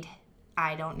don't need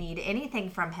anything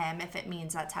from him if it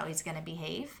means that's how he's going to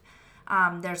behave.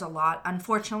 There's a lot.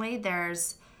 Unfortunately,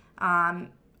 there's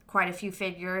quite a few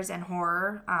figures in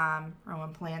horror.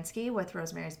 Roman Polanski with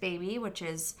Rosemary's Baby, which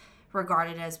is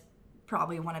regarded as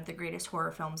probably one of the greatest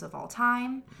horror films of all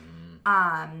time.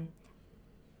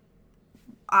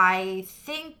 I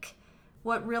think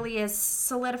what really has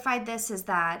solidified this is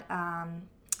that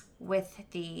with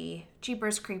the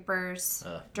Jeepers Creepers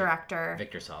director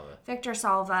Victor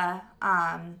Salva,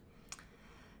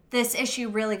 this issue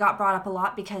really got brought up a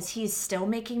lot because he's still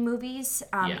making movies,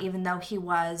 even though he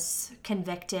was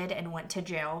convicted and went to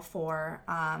jail for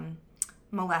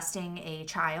molesting a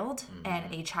child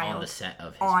and a child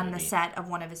on the set of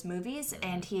one of his movies.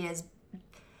 And he is,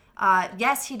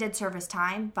 yes, he did serve his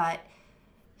time, but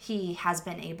he has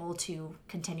been able to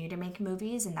continue to make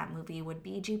movies, and that movie would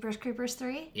be Jeepers Creepers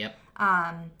 3. Yep.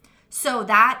 So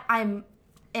that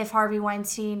if Harvey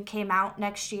Weinstein came out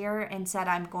next year and said,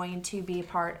 I'm going to be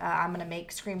I'm going to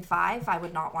make Scream 5, I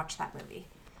would not watch that movie.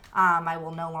 I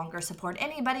will no longer support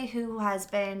anybody who has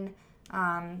been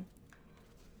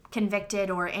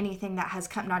convicted or anything that has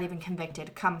not even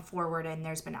convicted, come forward and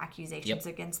there's been accusations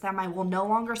against them. I will no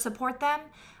longer support them,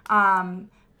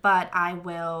 but I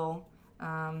will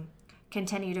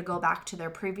continue to go back to their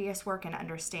previous work and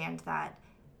understand that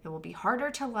it will be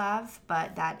harder to love,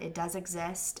 but that it does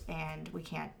exist and we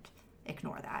can't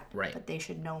ignore that. Right. But they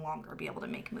should no longer be able to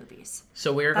make movies.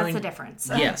 So that's the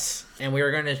difference. Yes. And we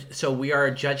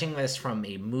are judging this from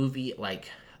a movie,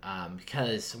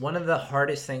 because one of the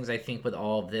hardest things I think with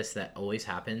all of this that always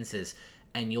happens is,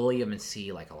 and you'll even see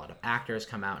a lot of actors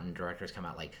come out and directors come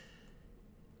out,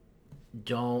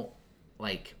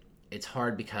 it's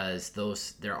hard because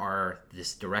there are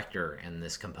this director and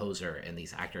this composer and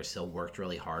these actors still worked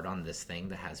really hard on this thing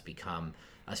that has become,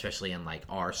 especially in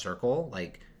our circle,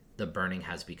 The Burning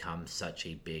has become such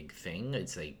a big thing.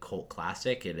 It's a cult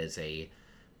classic. It is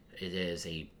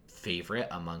a favorite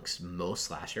amongst most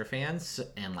slasher fans,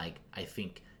 and I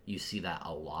think you see that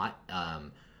a lot,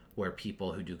 where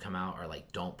people who do come out are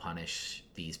don't punish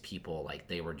these people,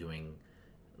 they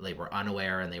were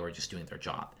unaware and they were just doing their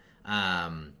job.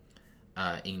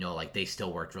 They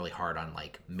still worked really hard on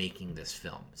making this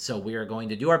film. So we are going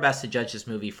to do our best to judge this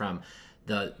movie from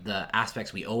the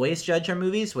aspects we always judge our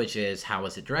movies, which is how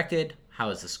is it directed, how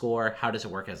is the score, how does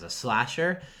it work as a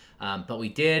slasher. But we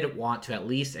did want to at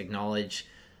least acknowledge,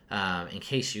 in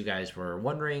case you guys were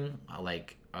wondering,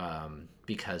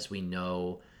 because we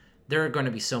know there are going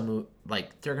to be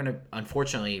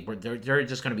unfortunately, there are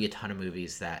just going to be a ton of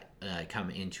movies that come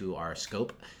into our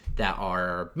scope that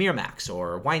are Miramax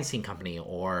or Weinstein Company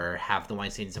or have the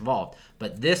Weinsteins involved.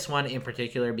 But this one in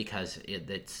particular, because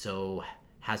it so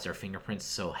has their fingerprints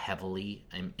so heavily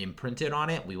imprinted on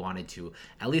it, we wanted to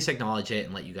at least acknowledge it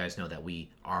and let you guys know that we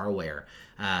are aware,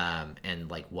 and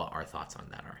what our thoughts on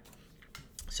that are.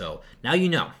 So now you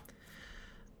know.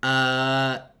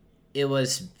 It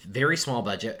was very small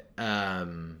budget.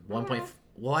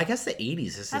 Well, I guess the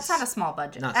 80s. That's not a small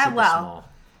budget. Not super small.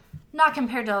 Not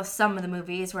compared to some of the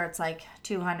movies where it's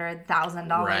 $200,000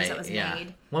 that was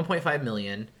made. $1.5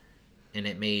 million, and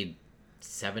it made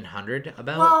 $700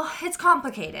 about. Well, it's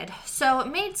complicated. So it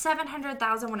made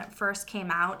 $700,000 when it first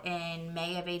came out in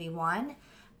May of '81,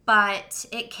 But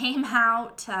it came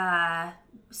out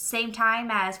same time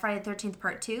as Friday the 13th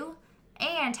Part 2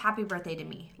 and Happy Birthday to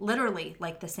Me. Literally,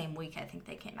 like the same week I think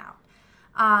they came out.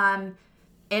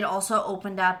 It also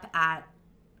opened up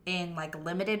in like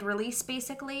limited release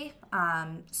basically.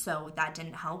 So that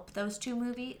didn't help those two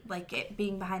movies, like it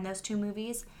being behind those two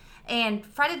movies. And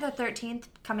Friday the 13th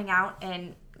coming out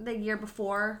in the year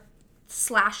before,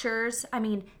 slashers. I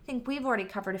mean, I think we've already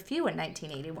covered a few in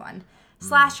 1981.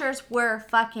 Slashers were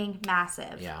fucking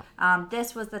massive. Yeah.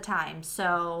 This was the time.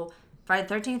 So Friday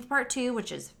the 13th Part 2,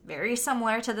 which is very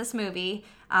similar to this movie,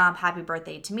 Happy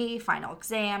Birthday to Me, Final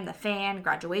Exam, The Fan,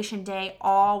 Graduation Day,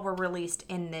 all were released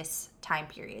in this time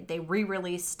period. They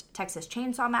re-released Texas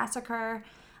Chainsaw Massacre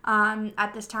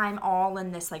at this time, all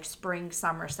in this like spring,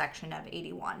 summer section of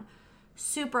 81.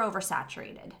 Super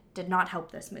oversaturated. Did not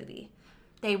help this movie.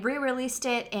 They re-released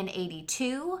it in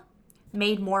 82,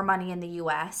 made more money in the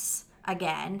U.S.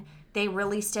 again. They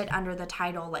released it under the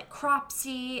title like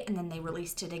Cropsy, and then they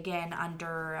released it again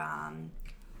under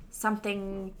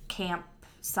something Camp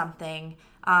something.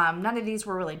 None of these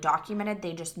were really documented.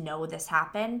 They just know this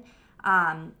happened.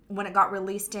 When it got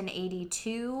released in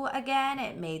 82 again,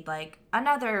 it made like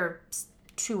another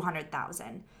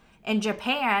 200,000. In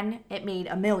Japan, it made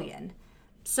 $1 million.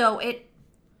 So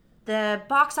the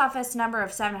box office number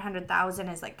of 700,000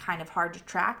 is like kind of hard to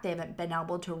track. They haven't been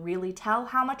able to really tell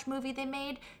how much movie they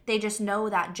made. They just know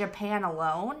that Japan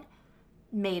alone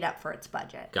made up for its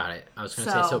budget. Got it. I was going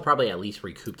to say, so probably at least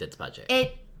recouped its budget.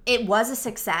 It was a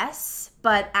success,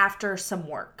 but after some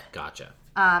work. Gotcha.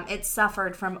 It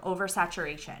suffered from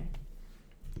oversaturation.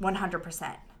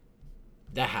 100%.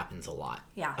 That happens a lot.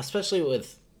 Yeah. Especially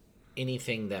with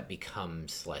anything that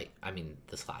becomes like, I mean,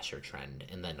 the slasher trend,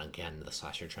 and then again the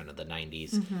slasher trend of the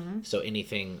 90s. Mm-hmm. So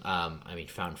anything, I mean,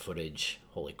 found footage,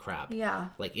 holy crap. Yeah.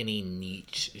 Like any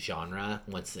niche genre,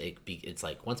 it's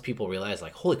like once people realize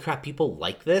like, holy crap, people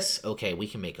like this, okay, we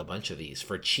can make a bunch of these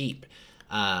for cheap.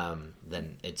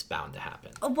 Then it's bound to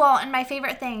happen. Well, and my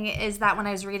favorite thing is that when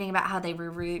I was reading about how they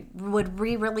would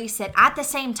re-release it at the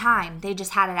same time, they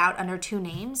just had it out under two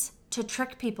names to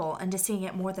trick people into seeing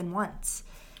it more than once.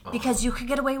 Because you could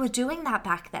get away with doing that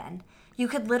back then. You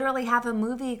could literally have a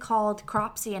movie called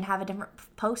Cropsy and have a different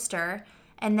poster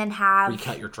and then have...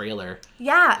 Recut your trailer.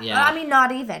 Yeah. Yeah. I mean,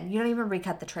 not even. You don't even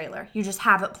recut the trailer. You just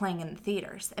have it playing in the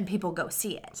theaters and people go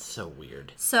see it. So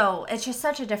weird. So it's just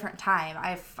such a different time.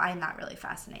 I find that really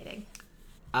fascinating.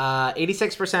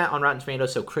 86% on Rotten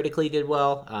Tomatoes, so critically did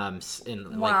well.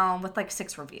 With like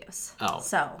 6 reviews. Oh.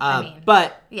 So, I mean...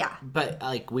 But... Yeah. But,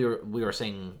 like, we were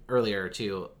saying earlier,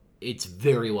 too, it's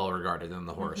very well regarded in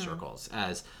the horror circles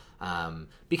as...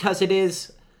 because it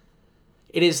is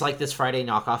like this Friday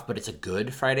knockoff, but it's a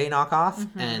good Friday knockoff.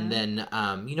 Mm-hmm. And then,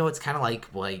 it's kind of like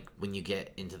when you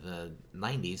get into the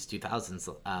 90s,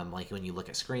 2000s, like when you look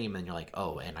at Scream and you're like,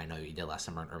 oh, and I know you did last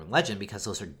summer on Urban Legend because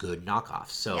those are good knockoffs.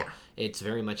 So it's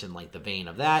very much in like the vein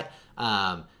of that.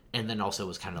 And then also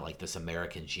was kind of like this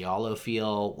American Giallo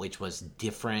feel, which was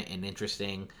different and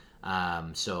interesting.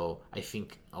 So I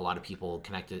think a lot of people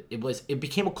connected. It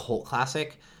became a cult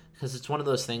classic. Because it's one of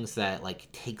those things that,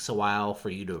 like, takes a while for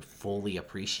you to fully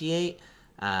appreciate.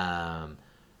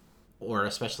 Or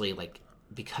especially, like,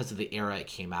 because of the era it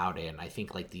came out in. I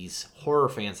think, like, these horror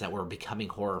fans that were becoming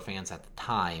horror fans at the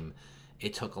time,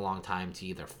 it took a long time to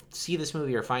either see this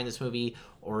movie or find this movie,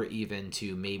 or even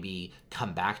to maybe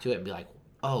come back to it and be like,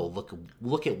 oh,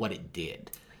 look at what it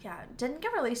did. Yeah, it didn't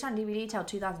get released on DVD till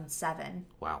 2007.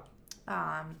 Wow.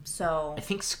 So I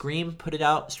think Scream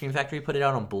Factory put it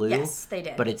out on Blue. Yes, they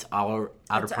did. But it's all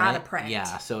out of print.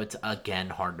 Yeah, so it's again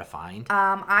hard to find.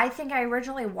 I think I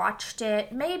originally watched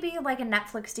it maybe like a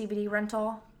Netflix DVD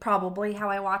rental. Probably how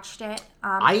I watched it.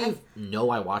 I know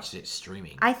I watched it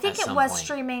streaming. I think it was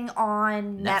streaming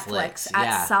on Netflix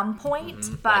at some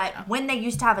point, but when they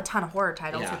used to have a ton of horror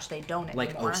titles, which they don't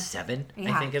anymore. Like 07,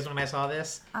 I think is when I saw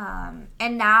this.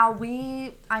 And now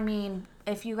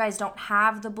if you guys don't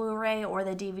have the Blu-ray or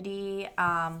the DVD,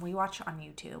 we watch on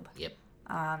YouTube. Yep.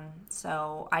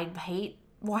 So I hate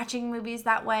watching movies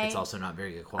that way. It's also not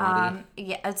very good quality.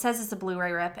 Yeah, it says it's a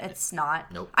Blu-ray rip. It's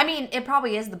not. Nope. I mean, it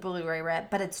probably is the Blu-ray rip,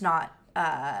 but it's not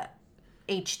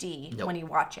HD when you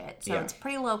watch it. So it's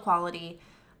pretty low quality.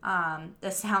 The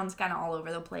sound's kind of all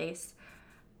over the place.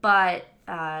 But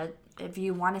if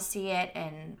you want to see it,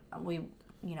 and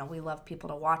we love people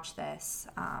to watch this,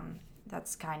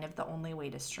 that's kind of the only way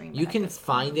to stream it. You can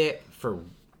find it for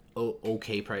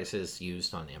okay prices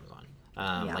used on Amazon.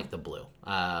 Like the Blue.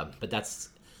 But that's,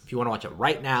 if you want to watch it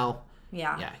right now,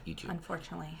 Yeah, YouTube.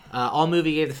 Unfortunately.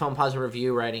 AllMovie gave the film a positive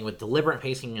review, writing, with deliberate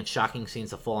pacing and shocking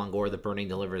scenes of full-on gore, The Burning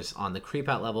delivers on the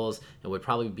creep-out levels and would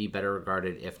probably be better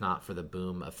regarded if not for the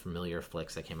boom of familiar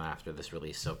flicks that came out after this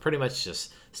release. So pretty much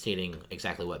just stating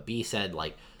exactly what B said,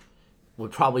 like,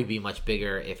 would probably be much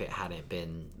bigger if it hadn't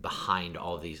been behind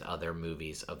all these other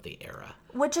movies of the era.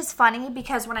 Which is funny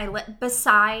because when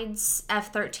besides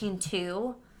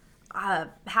F-13-2,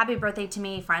 Happy Birthday to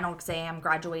Me, Final Exam,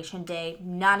 Graduation Day,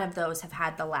 none of those have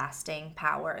had the lasting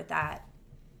power that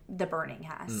The Burning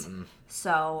has. Mm-mm.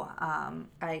 So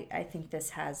I think this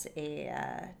has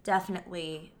a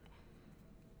definitely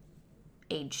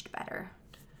aged better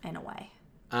in a way.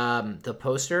 The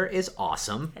poster is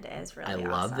awesome. It is really awesome. I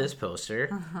love this poster.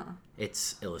 Uh-huh.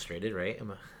 It's illustrated, right?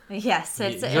 Yes,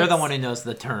 you're the one who knows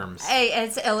the terms.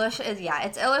 It's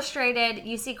illustrated.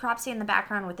 You see Cropsy in the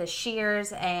background with his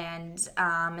shears, and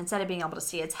instead of being able to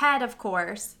see its head, of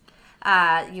course,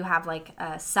 you have like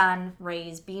sun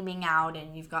rays beaming out,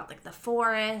 and you've got like the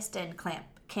forest and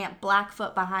Camp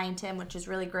Blackfoot behind him, which is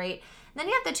really great. And then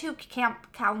you have the two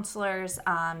camp counselors,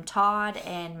 Todd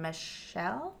and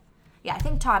Michelle. Yeah, I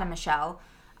think Todd and Michelle.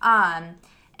 And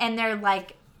they're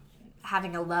like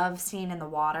having a love scene in the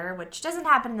water, which doesn't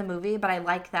happen in the movie, but I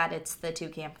like that it's the two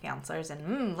camp counselors.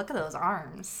 And look at those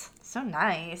arms. So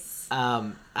nice.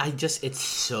 It's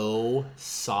so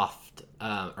soft.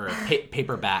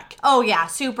 Paperback. Oh yeah,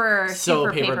 super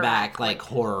paperback, like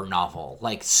horror novel,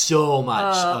 like so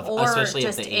much especially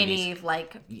just of the 80s. Any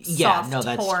like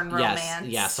soft porn romance.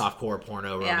 Yeah, softcore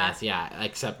porno romance. Yeah,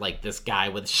 except like this guy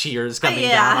with shears coming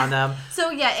down on them.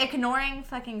 So yeah, ignoring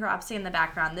fucking Cropsy in the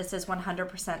background, this is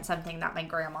 100% something that my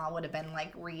grandma would have been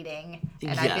like reading,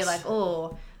 and I'd be like,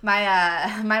 oh.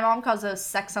 My mom calls those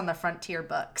Sex on the Frontier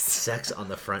books. Sex on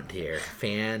the Frontier.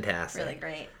 Fantastic. Really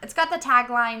great. It's got the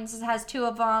taglines. It has two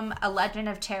of them. A Legend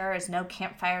of Terror is no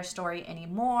campfire story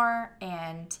anymore.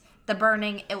 And The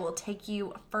Burning, it will take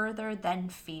you further than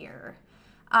fear.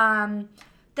 The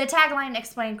tagline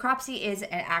explained Cropsy is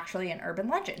actually an urban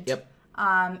legend. Yep.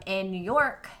 In New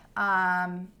York,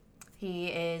 he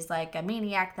is like a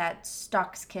maniac that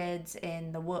stalks kids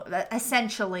in the woods.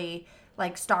 Essentially,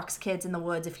 like stalks kids in the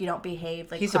woods if you don't behave.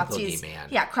 Like he's Cropsy's, a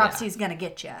boogeyman. Yeah, Cropsy's gonna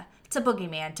get you. It's a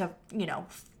boogeyman to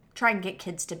try and get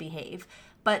kids to behave.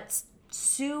 But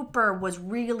super was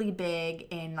really big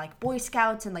in like Boy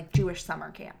Scouts and like Jewish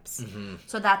summer camps. Mm-hmm.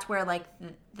 So that's where like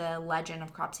the legend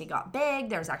of Cropsy got big.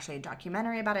 There was actually a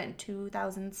documentary about it in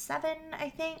 2007, I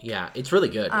think. Yeah, it's really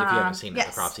good. If you haven't seen it,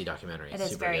 the Cropsy documentary,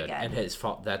 it's super good. And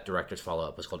that director's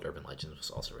follow-up was called Urban Legends, was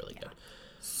also really good.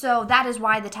 So that is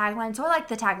why the tagline. So I like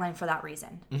the tagline for that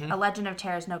reason. Mm-hmm. A Legend of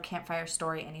Terror is no campfire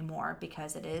story anymore,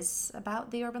 because it is about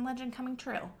the urban legend coming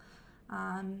true.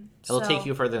 It'll take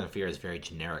you further than fear is very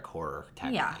generic horror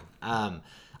tagline. Yeah.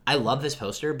 I love this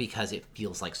poster because it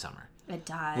feels like summer. It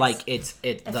does. Like it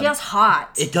feels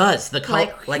hot. It does. The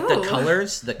the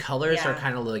colors. The colors are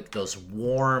kind of like those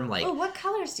warm, like. Oh, what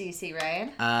colors do you see,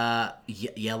 Ryan?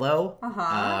 Yellow.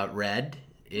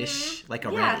 Red-ish, like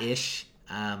a red-ish.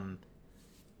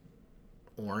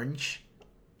 Orange.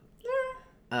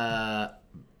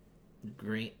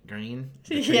 Green.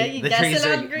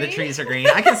 The trees are green.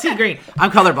 I can see green.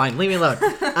 I'm colorblind. Leave me alone.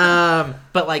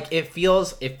 But like it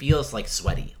feels like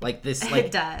sweaty. Like this. Like,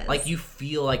 it does. Like you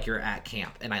feel like you're at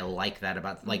camp, and I like that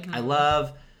about. Like I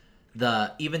love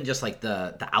even just like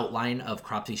the outline of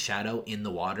Cropsy's shadow in the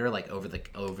water, like over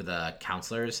the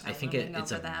counselors. I think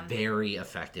it's a very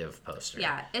effective poster.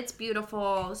 Yeah, it's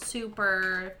beautiful.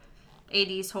 Super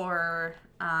 80s horror.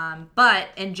 But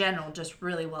in general, just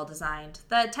really well designed.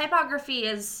 The typography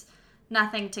is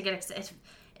nothing to get excited.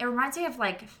 It reminds me of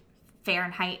like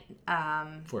Fahrenheit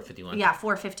 451. Yeah,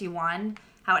 451.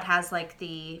 How it has like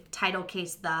the title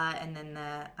case and then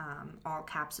the all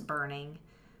caps burning.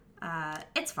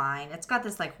 It's fine. It's got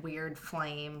this like weird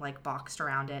flame like boxed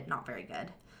around it. Not very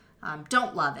good.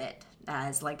 Don't love it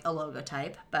as like a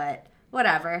logotype, but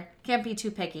whatever. Can't be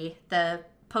too picky. The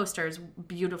poster's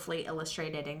beautifully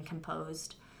illustrated and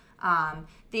composed.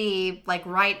 The like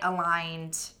right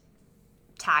aligned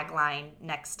tagline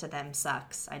next to them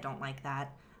sucks. I don't like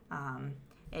that.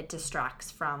 It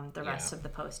distracts from the rest of the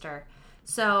poster.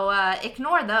 So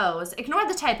ignore those. Ignore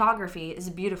the typography. Is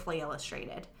beautifully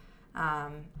illustrated.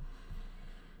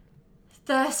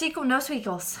 The sequel, no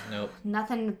sequels. Nope.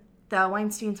 Nothing. The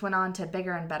Weinsteins went on to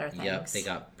bigger and better things. Yep, they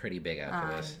got pretty big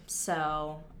after this.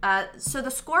 So the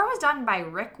score was done by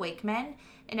Rick Wakeman,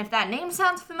 and if that name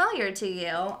sounds familiar to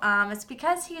you, it's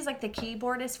because he's like the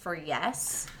keyboardist for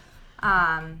Yes,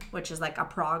 which is like a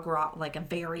prog rock, like a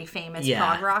very famous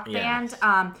prog rock band.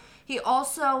 He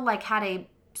also like had a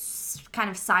kind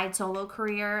of side solo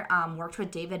career. Worked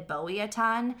with David Bowie a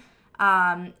ton.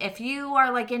 If you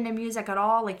are like into music at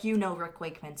all, like you know Rick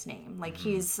Wakeman's name. Like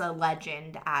he's a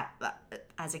legend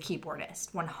as a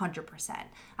keyboardist, 100%.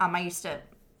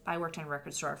 I worked in a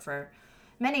record store for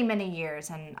many, many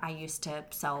years, and I used to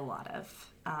sell a lot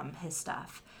of his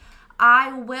stuff.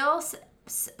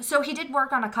 So he did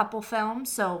work on a couple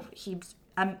films. So he's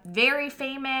very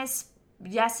famous.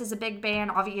 Yes, is a big band.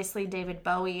 Obviously, David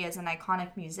Bowie is an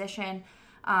iconic musician.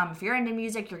 If you're into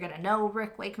music, you're going to know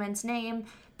Rick Wakeman's name.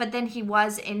 But then he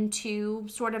was into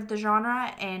sort of the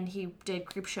genre, and he did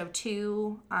Creepshow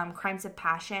 2, Crimes of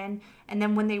Passion. And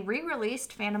then when they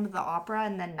re-released Phantom of the Opera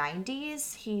in the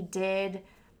 90s, he did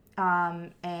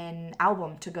an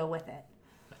album to go with it.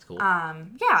 That's cool.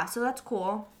 Yeah, so that's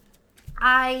cool.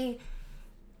 I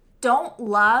don't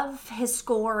love his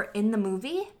score in the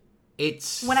movie.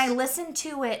 When I listen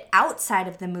to it outside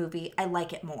of the movie, I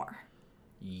like it more.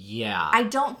 Yeah. I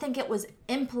don't think it was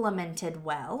implemented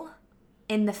well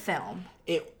in the film.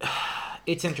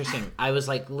 It's interesting. I was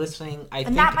like listening.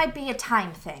 And that might be a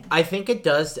time thing. I think it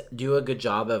does do a good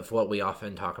job of what we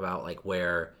often talk about, like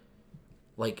where,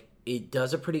 like it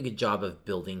does a pretty good job of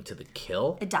building to the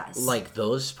kill. It does. Like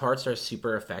those parts are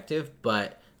super effective,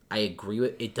 but I agree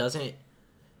with it doesn't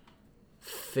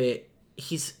fit.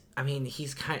 He's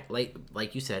kind of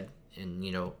like you said, and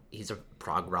you know, he's a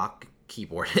prog rock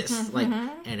keyboardist,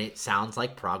 and it sounds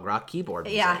like prog rock keyboard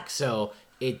music. Yeah. So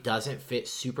it doesn't fit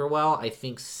super well. I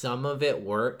think some of it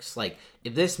works. Like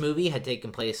if this movie had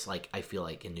taken place, like I feel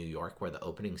like in New York, where the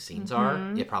opening scenes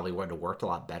are, it probably would have worked a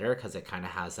lot better because it kind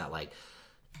of has that like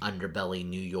underbelly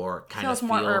New York kind of feel.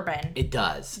 Feels more urban. It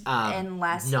does, and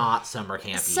less not summer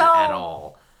campy at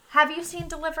all. Have you seen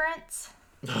Deliverance?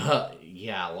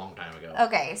 Yeah, a long time ago.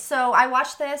 Okay, so I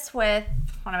watched this with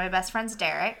one of my best friends,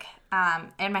 Derek,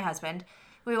 and my husband.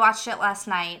 We watched it last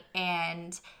night,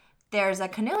 and there's a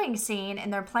canoeing scene,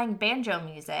 and they're playing banjo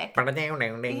music.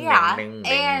 Yeah,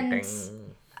 and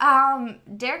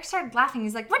Derek started laughing.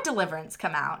 He's like, "What Deliverance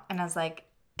come out?" And I was like,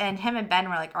 and him and Ben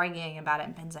were like arguing about it,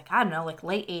 and Ben's like, "I don't know, like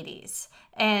late 80s."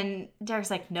 And Derek's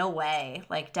like, "No way,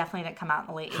 like definitely didn't come out in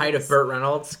the late 80s. Height of Burt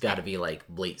Reynolds got to be like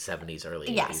late 70s, early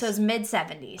 80s. Yeah, so it was mid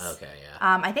 70s. Okay,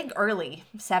 yeah. I think early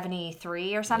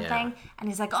 73 or something. Yeah. And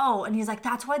he's like, "Oh," and he's like,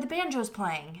 "That's why the banjo's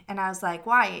playing." And I was like,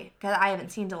 "Why?" Because I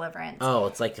haven't seen Deliverance. Oh,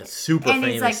 it's like a super and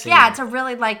famous he's like, scene. "Yeah, it's a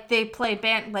really like they play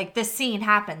band like this scene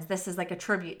happens. This is like a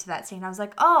tribute to that scene." I was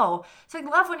like, "Oh," so I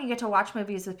love when you get to watch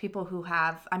movies with people who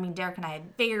have. I mean, Derek and I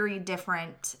had very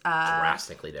different,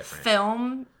 drastically different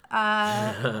film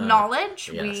knowledge.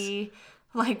 Yes. We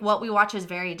like what we watch is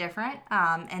very different,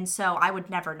 and so I would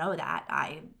never know that.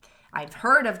 I've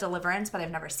heard of Deliverance, but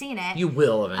I've never seen it. You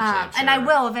will eventually, I'm sure. And I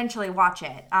will eventually watch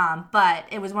it. But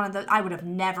it was one of the I would have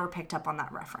never picked up on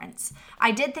that reference.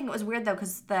 I did think it was weird though,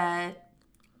 because the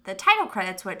title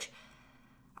credits, which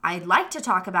I'd like to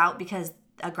talk about, because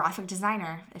a graphic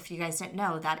designer, if you guys didn't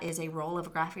know, that is a role of a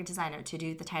graphic designer to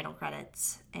do the title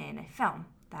credits in a film.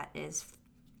 That is,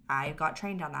 I got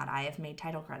trained on that. I have made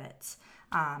title credits.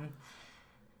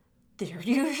 They're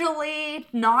usually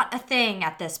not a thing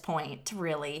at this point,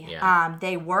 really. Yeah.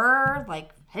 They were, like,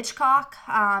 Hitchcock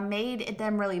made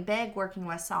them really big working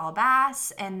with Saul Bass,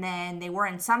 and then they were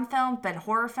in some films, but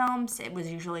horror films, it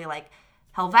was usually like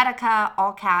Helvetica,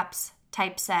 all caps,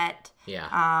 typeset,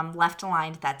 left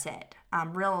aligned, that's it.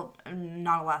 Not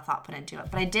a lot of thought put into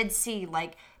it. But I did see,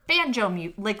 like, banjo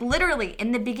music, like, literally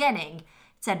in the beginning, it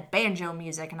said banjo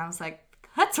music, and I was like,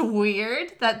 that's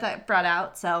weird that brought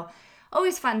out. So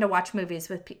always fun to watch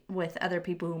movies with other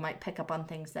people who might pick up on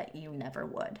things that you never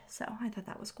would. So I thought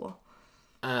that was cool.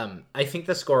 I think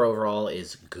the score overall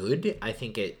is good. I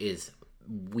think it is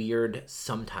weird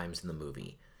sometimes in the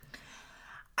movie.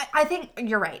 I think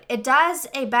you're right. It does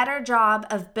a better job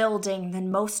of building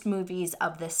than most movies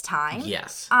of this time.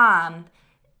 Yes.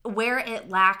 Where it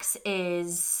lacks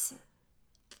is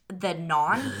the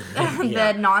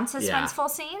non-suspenseful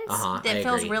scenes. That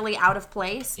feels really out of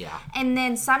place. Yeah. And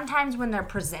then sometimes when they're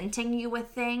presenting you with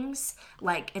things,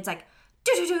 like it's like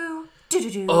do-do-do,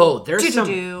 do-do-do. Oh, there's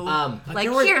do-do-do. some like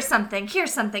here's something,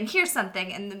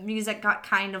 and the music got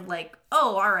kind of like,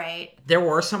 oh, all right. There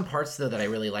were some parts though that I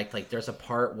really liked. Like there's a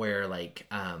part where like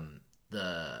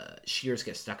the shears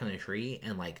get stuck in a tree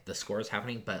and like the score is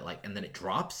happening, but like and then it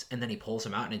drops and then he pulls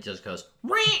them out and it just goes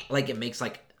like it makes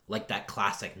like that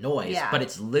classic noise, but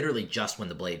it's literally just when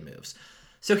the blade moves.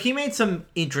 So he made some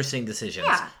interesting decisions.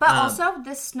 Yeah, but also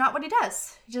this is not what he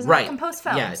does. He doesn't compose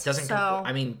films. Yeah, it doesn't. So...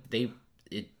 I mean,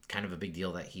 it's kind of a big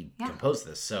deal that he composed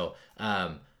this. So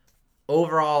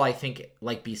overall, I think,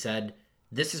 like B said,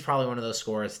 this is probably one of those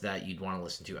scores that you'd want to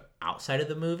listen to outside of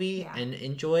the movie and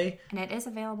enjoy. And it is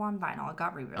available on vinyl. It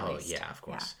got re-released. Oh, yeah, of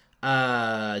course.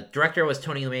 Yeah. Director was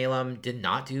Tony Maylam. Did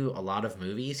not do a lot of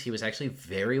movies. He was actually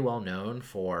very well known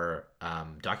for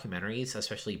documentaries,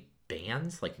 especially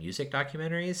bands, like music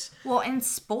documentaries. Well, in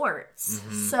sports.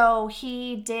 So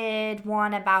he did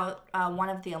one about one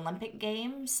of the Olympic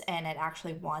Games, and it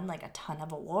actually won like a ton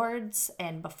of awards.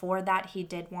 And before that, he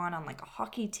did one on like a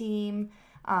hockey team.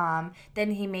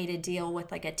 Then he made a deal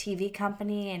with like a TV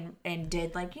company and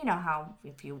did like, you know how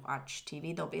if you watch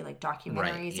TV, there'll be like documentaries.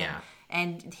 Right, yeah.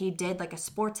 And he did like a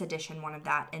sports edition, one of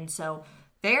that. And so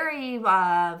very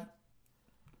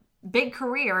big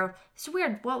career. It's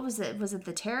weird. What was it? Was it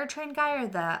the Terror Train guy or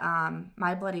the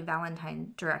My Bloody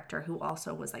Valentine director who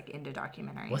also was like into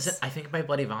documentaries? Was it? I think My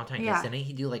Bloody Valentine. Yeah. Didn't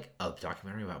he do like a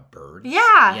documentary about birds?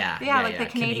 Yeah. Like the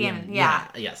Canadian.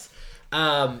 Yes.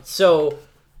 So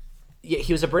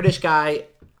he was a British guy.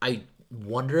 I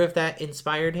wonder if that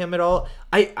inspired him at all.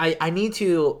 I need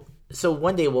to. So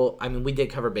one day we did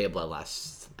cover Bay of Blood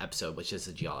last episode, which is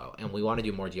a giallo, and we want to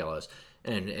do more giallos.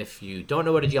 And if you don't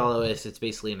know what a giallo is, it's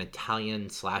basically an Italian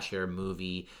slasher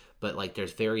movie, but like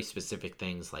there's very specific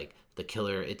things like the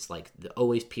killer. It's like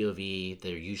always POV.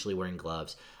 They're usually wearing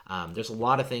gloves. There's a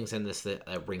lot of things in this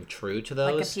that ring true to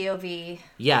those. Like a POV.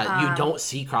 Yeah, you don't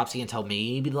see Cropsey until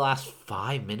maybe the last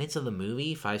 5 minutes of the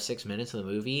movie, 5-6 minutes of the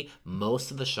movie.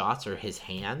 Most of the shots are his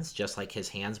hands, just like his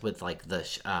hands with like the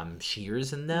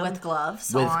shears in them. With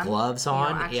gloves on. You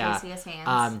don't actually see his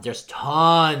hands. There's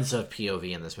tons of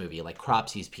POV in this movie, like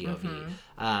Cropsey's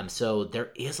POV. So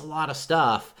there is a lot of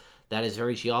stuff that is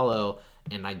very giallo,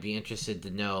 and I'd be interested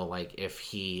to know like if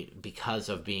he, because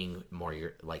of being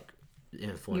more like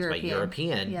influenced by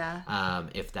European,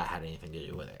 if that had anything to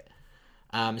do with it.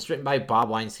 It's written by Bob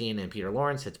Weinstein and Peter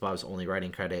Lawrence. It's Bob's only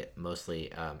writing credit,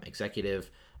 mostly executive.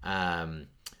 And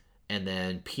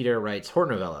then Peter writes horror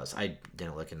novellas. I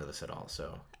didn't look into this at all,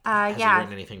 so has he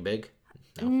written anything big?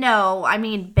 No, I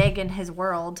mean big in his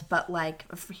world, but like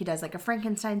he does like a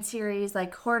Frankenstein series,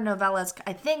 like horror novellas.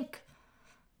 I think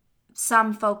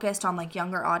some focused on like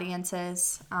younger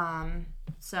audiences.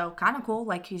 So kind of cool.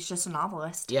 Like he's just a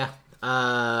novelist. Yeah.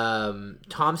 Tom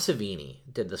Savini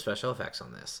did the special effects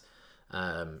on this.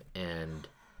 And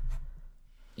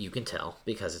you can tell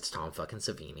because it's Tom fucking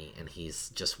Savini and he's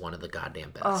just one of the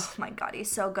goddamn best. Oh my God,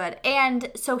 he's so good.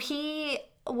 And so he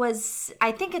was,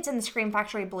 I think it's in the Scream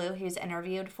Factory Blue. He was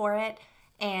interviewed for it.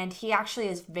 And he actually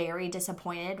is very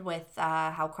disappointed with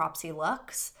how Cropsey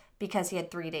looks because he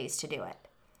had 3 days to do it.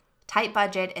 Tight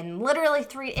budget and literally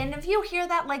 3. And if you hear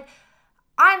that, like,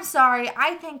 I'm sorry,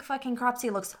 I think fucking Cropsey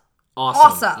looks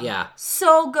awesome. Yeah.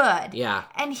 So good. Yeah.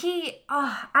 And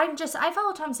I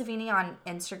follow Tom Savini on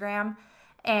Instagram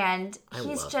and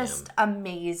he's just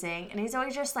amazing. And he's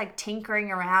always just like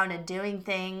tinkering around and doing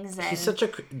things. And he's such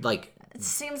a, like, it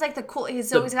seems like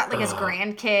he's always got like his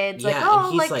grandkids. Yeah.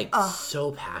 Like, and he's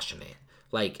so passionate.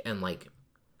 Like, and like,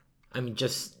 I mean,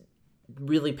 just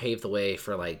really paved the way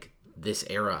for like this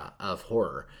era of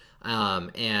horror.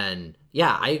 And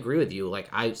yeah, I agree with you. Like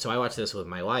I watched this with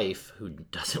my wife who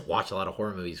doesn't watch a lot of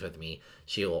horror movies with me.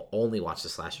 She will only watch the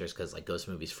slashers because like ghost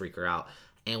movies freak her out.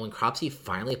 And when Cropsey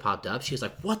finally popped up, she was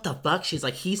like, what the fuck? She's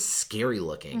like, he's scary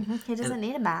looking. Mm-hmm. He doesn't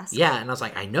need a mask. Yeah. And I was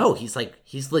like, I know.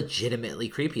 He's legitimately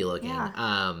creepy looking.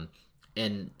 Yeah.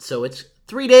 And so it's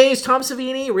 3 days, Tom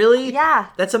Savini, really? Yeah.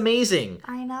 That's amazing.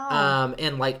 I know.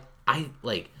 And like, I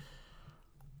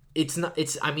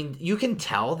mean, you can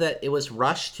tell that it was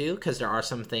rushed too, because there are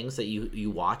some things that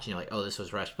you watch and you're like, oh, this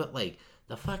was rushed. But like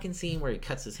the fucking scene where he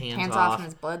cuts his hands off and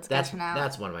his blood's gushing out.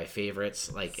 That's one of my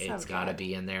favorites. Like it's gotta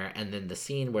be in there. And then the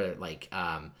scene where like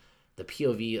the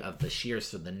POV of the shears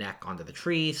through the neck onto the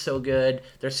tree, so good.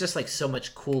 There's just like so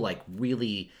much cool, like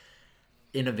really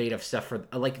innovative stuff for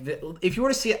like if you were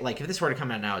to see it, like if this were to come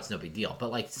out now, it's no big deal,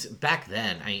 but like back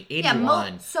then, I mean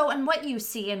 81. And what you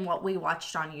see and what we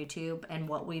watched on YouTube and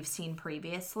what we've seen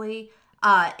previously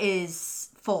is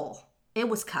full. It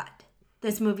was cut.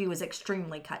 This movie was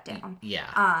extremely cut down.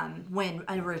 Yeah. When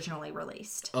originally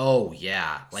released. Oh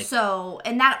yeah. Like so,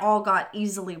 and that all got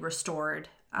easily restored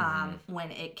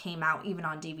when it came out, even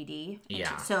on DVD.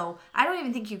 Yeah. So I don't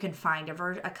even think you can find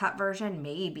a cut version,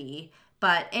 maybe.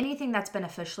 But anything that's been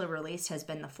officially released has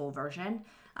been the full version,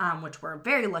 which we're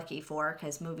very lucky for,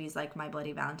 because movies like My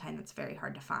Bloody Valentine, that's very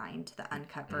hard to find. The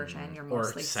uncut version, you're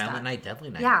mostly stuck. Silent Night, Deadly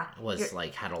Night was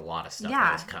like had a lot of stuff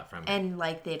that was cut from it. And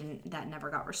like that never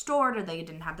got restored, or they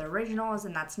didn't have the originals,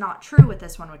 and that's not true with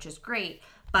this one, which is great.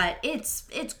 But it's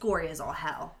gory as all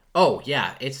hell. Oh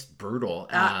yeah, it's brutal.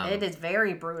 It is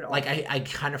very brutal. Like I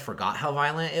kind of forgot how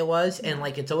violent it was, and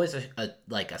like it's always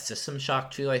a system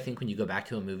shock too. I think when you go back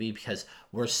to a movie because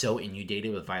we're so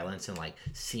inundated with violence and like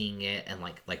seeing it, and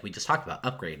like we just talked about,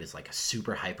 Upgrade is like a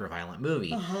super hyper violent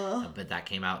movie, but that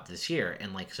came out this year,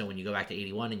 and like so when you go back to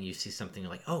 81 and you see something,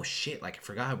 you're like, oh shit, like I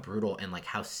forgot how brutal and like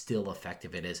how still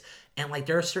effective it is, and like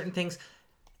there are certain things.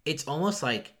 It's almost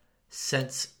like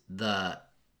since the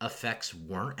effects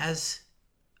weren't as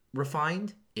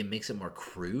refined, it makes it more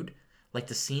crude. Like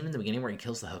the scene in the beginning where he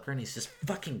kills the hooker and he's just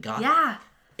fucking got yeah,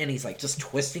 and he's like just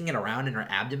twisting it around in her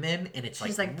abdomen, and it's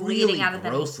she's like bleeding really out of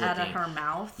gross out of looking. her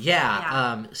mouth.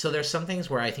 Yeah. So there's some things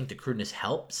where I think the crudeness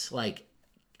helps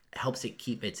it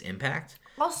keep its impact.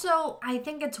 Also, I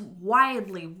think it's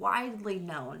widely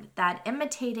known that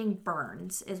imitating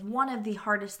burns is one of the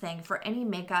hardest things for any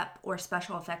makeup or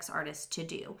special effects artist to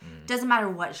do. Doesn't matter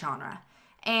what genre.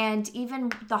 And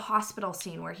even the hospital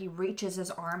scene where he reaches his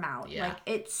arm out, like,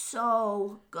 it's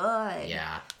so good.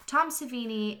 Yeah. Tom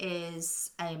Savini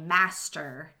is a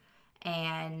master,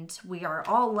 and we are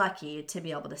all lucky to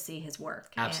be able to see his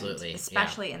work. Absolutely. And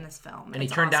especially in this film. And he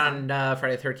turned down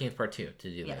Friday the 13th Part 2 to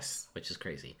do this, which is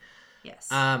crazy. Yes.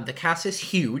 The cast is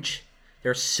huge.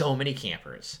 There's so many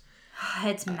campers.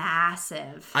 It's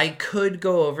massive. I could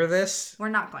go over this. We're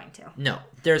not going to. No,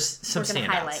 there's some We're gonna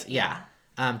standouts. highlight, Yeah.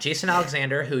 Jason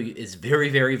Alexander, who is very,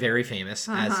 very, very famous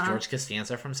as George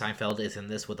Costanza from Seinfeld, is in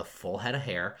this with a full head of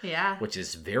hair. Yeah. Which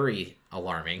is very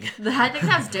alarming. I think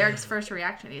that's Derek's first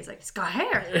reaction. He's like, he's got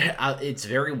hair. It's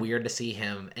very weird to see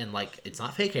him, and like, it's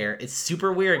not fake hair. It's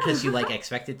super weird because you like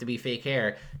expect it to be fake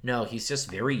hair. No, he's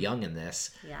just very young in this.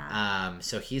 Yeah.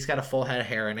 So he's got a full head of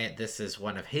hair in it. This is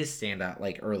one of his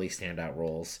early standout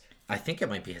roles. I think it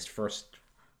might be his first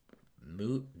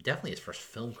definitely his first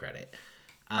film credit.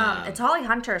 It's Holly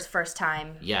Hunter's first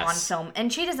time Yes. on film,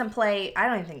 and she doesn't play. I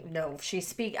don't even think she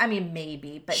speak. I mean,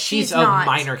 maybe, but she's a not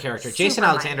minor character. Jason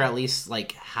Alexander at least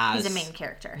like has. He's a main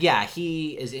character. Yeah,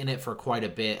 he is in it for quite a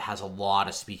bit. Has a lot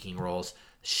of speaking roles.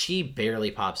 She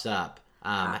barely pops up.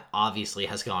 Obviously,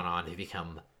 has gone on to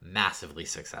become massively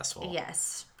successful.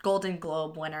 Yes, Golden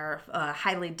Globe winner,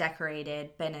 highly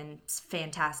decorated, been in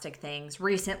fantastic things.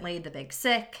 Recently, The Big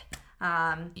Sick.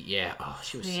 Yeah. Oh,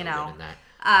 she was so good in that.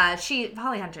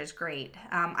 Holly Hunter's great.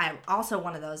 I'm also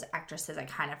one of those actresses I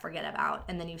kind of forget about,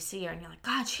 and then you see her and you're like,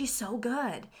 God, she's so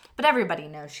good. But everybody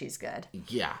knows she's good.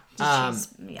 Yeah. Yeah.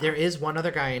 There is one other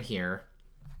guy in here,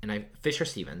 and Fisher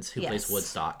Stevens, who plays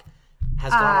Woodstock,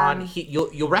 has gone on.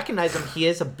 You'll recognize him. He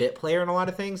is a bit player in a lot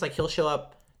of things. Like he'll show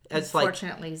up as like.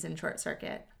 Unfortunately, he's in Short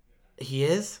Circuit. He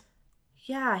is.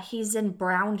 Yeah, he's in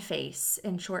Brown Face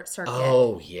in Short Circuit.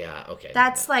 Oh, yeah. Okay.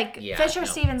 That's Fisher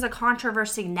Stevens, a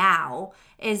controversy now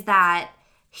is that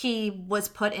he was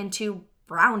put into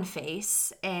Brown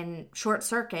Face in Short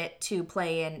Circuit to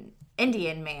play an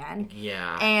Indian man.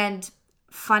 Yeah. And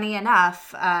funny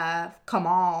enough,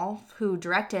 Kamal, who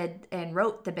directed and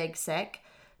wrote The Big Sick,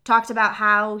 talked about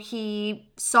how he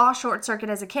saw Short Circuit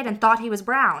as a kid and thought he was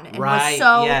brown and was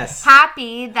so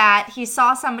happy that he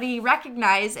saw somebody he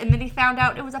recognized, and then he found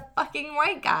out it was a fucking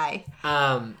white guy.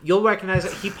 You'll recognize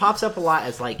it. He pops up a lot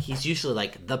as like he's usually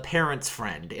like the parent's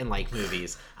friend in like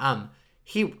movies.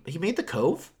 He made The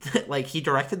Cove. Like he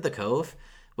directed The Cove,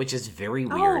 which is very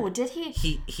weird. Oh, did he?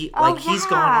 He's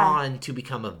gone on to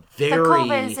become a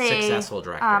very successful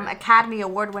director. Academy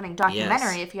Award-winning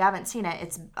documentary. If you haven't seen it,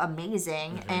 it's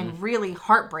amazing and really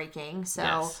heartbreaking.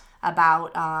 So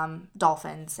about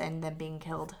dolphins and them being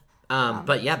killed.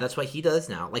 But yeah, that's what he does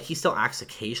now. Like he still acts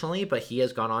occasionally, but he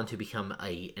has gone on to become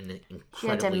an incredibly he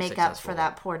had to make up for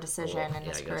that poor decision in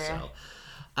his career.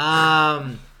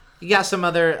 So. You got some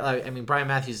other, Brian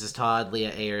Matthews is Todd,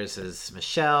 Leah Ayres is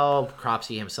Michelle,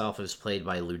 Cropsey himself is played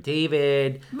by Lou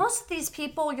David. Most of these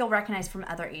people you'll recognize from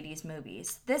other 80s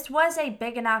movies. This was a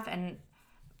big enough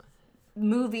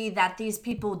movie that these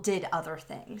people did other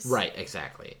things. Right,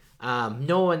 exactly.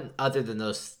 No one other than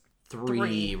those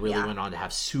three really went on to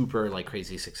have super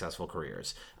crazy successful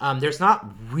careers. There's not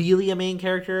really a main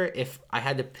character. If I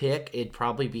had to pick, it'd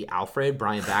probably be Alfred,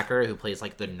 Brian Backer, who plays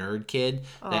the nerd kid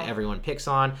that everyone picks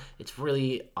on. It's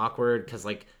really awkward because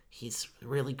he's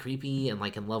really creepy and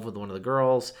in love with one of the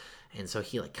girls, and so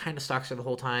he kind of stalks her the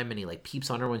whole time, and he peeps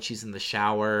on her when she's in the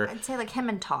shower. I'd say him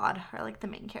and Todd are the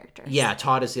main characters. Yeah,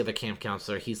 Todd is the other camp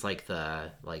counselor. He's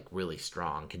the really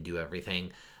strong, can do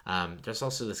everything. There's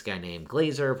also this guy named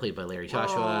Glazer, played by Larry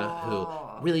Joshua, who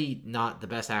really not the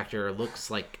best actor,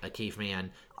 looks like a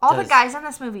caveman. All the guys in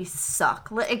this movie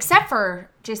suck, except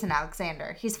for Jason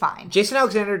Alexander. He's fine. Jason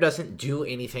Alexander doesn't do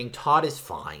anything. Todd is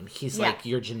fine. He's like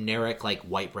your generic like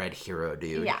white bread hero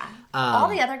dude. Yeah. All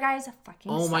the other guys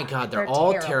fucking Oh my suck. god, they're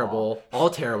all terrible. All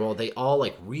terrible. They all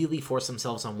like really force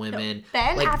themselves on women.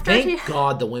 Ben, like after thank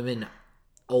God the women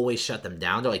always shut them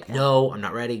down. They're like, no, I'm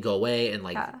not ready. Go away. And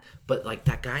like, but like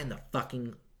that guy in the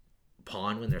fucking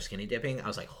pond when they're skinny dipping, I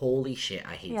was like, holy shit,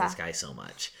 I hate this guy so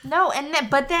much. No,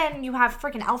 but then you have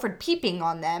freaking Alfred peeping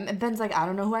on them, and Ben's like, I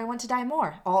don't know who I want to die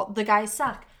more. All the guys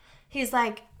suck. He's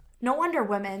like, no wonder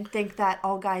women think that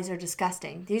all guys are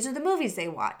disgusting. These are the movies they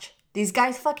watch. These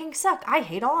guys fucking suck. I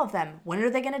hate all of them. When are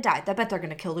they gonna die? I bet they're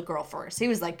gonna kill the girl first. He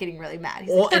was like getting really mad.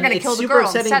 He's like, they're gonna kill the girl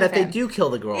instead of him. It's super upsetting that they do kill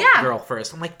the girl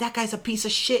first. I'm like, that guy's a piece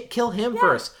of shit. Kill him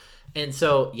first. And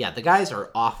so, yeah, the guys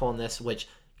are awful in this, which,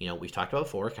 you know, we've talked about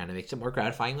before. Kind of makes it more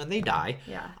gratifying when they die.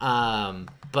 Yeah.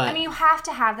 But I mean, you have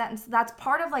to have that. And that's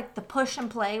part of like the push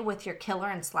and play with your killer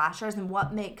and slashers, and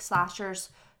what makes slashers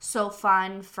so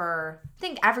fun for, I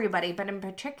think, everybody, but in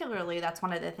particularly, that's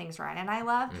one of the things Ryan and I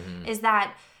love, is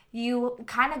that you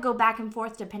kind of go back and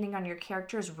forth depending on your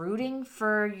characters, rooting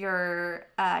for your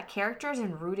characters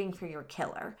and rooting for your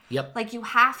killer. Yep. Like, you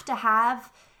have to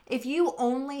have, if you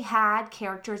only had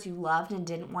characters you loved and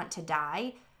didn't want to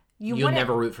die, you'll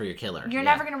never root for your killer. You're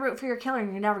never going to root for your killer,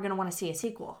 and you're never going to want to see a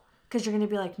sequel. Because you're going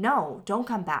to be like, no, don't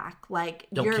come back. Like,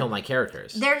 don't kill my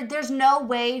characters. There's no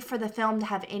way for the film to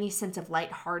have any sense of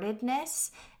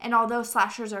lightheartedness. And although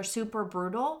slashers are super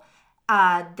brutal,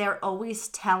 they're always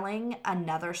telling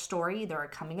another story, either a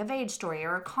coming-of-age story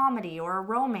or a comedy or a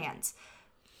romance.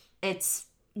 It's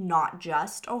not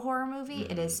just a horror movie.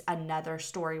 It is another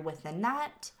story within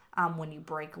that when you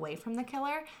break away from the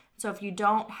killer. So if you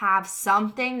don't have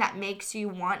something that makes you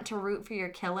want to root for your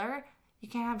killer, you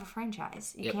can't have a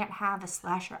franchise. You can't have a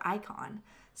slasher icon.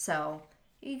 So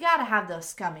you gotta have those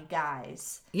scummy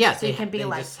guys. Yeah, so you can be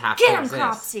like, just have get to him, exist.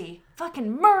 Cropsy!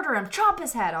 Fucking murder him! Chop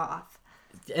his head off!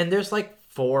 And there's like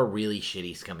 4 really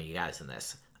shitty, scummy guys in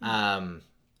this. And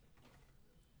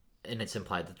it's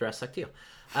implied that the rest suck too.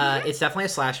 It's definitely a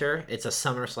slasher. It's a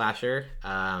summer slasher.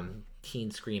 Teen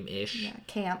Scream-ish. Yeah,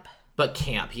 camp. But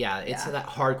camp, yeah. It's that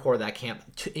hardcore, that camp.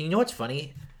 You know what's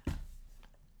funny?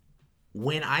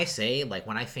 When I say, like,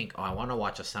 when I think, oh, I want to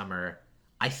watch a summer,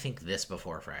 I think this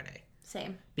before Friday.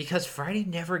 Same. Because Friday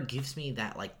never gives me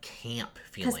that, like, camp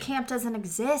feeling. Because camp doesn't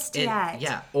exist yet.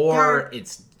 Yeah, or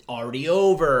it's already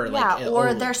over. Yeah, like,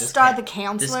 or the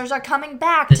counselors are coming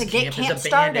back to get camp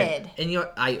started. And you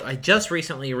know, I just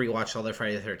recently rewatched all the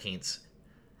Friday the 13th.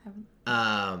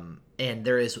 And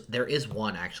there is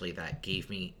one actually that gave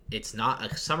me. It's not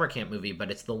a summer camp movie, but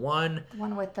it's the one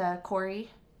with Corey.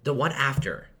 The one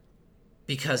after,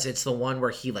 because it's the one where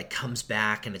he like comes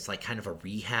back and it's like kind of a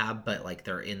rehab, but like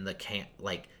they're in the camp.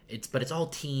 Like it's all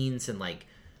teens and like.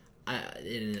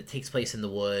 And it takes place in the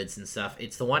woods and stuff.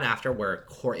 It's the one after where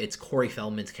it's Corey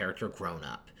Feldman's character grown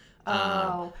up.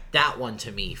 That one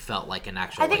to me felt like an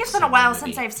actual. I think it's been a while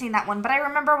since I've seen that one, but I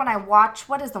remember when I watched.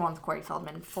 What is the one with Corey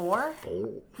Feldman? 4?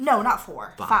 No, not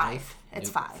 4. 5. It's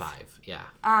 5. 5. Yeah.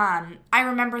 I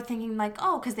remember thinking like,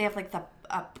 oh, because they have like the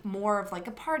more of like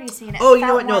a party scene. Oh, you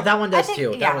know what? No, that one does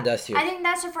too. That one does too. I think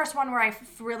that's the first one where I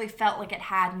really felt like it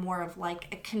had more of like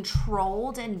a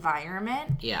controlled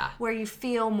environment. Yeah. Where you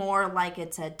feel more like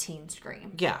it's a teen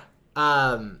Scream. Yeah.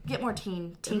 Get more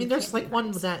teen. I mean, there's like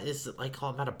one that is like all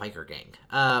about a biker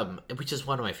gang, which is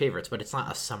one of my favorites, but it's not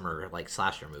a summer like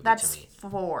slasher movie That's to me.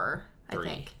 4, I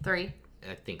think. 3?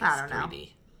 I think it's I don't 3D.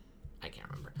 I can't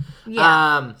remember.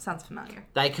 Yeah, sounds familiar.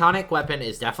 The iconic weapon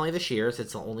is definitely the shears.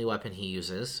 It's the only weapon he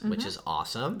uses, which is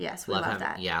awesome. Yes, we love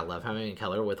that. Yeah, love having a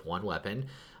killer with one weapon.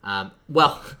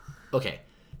 Well, okay.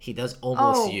 He does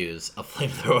almost use a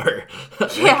flamethrower.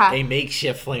 Yeah. A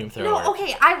makeshift flamethrower. No,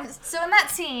 okay. So in that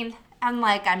scene,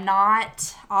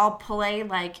 I'll play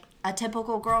like a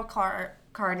typical girl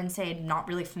card and say not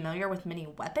really familiar with many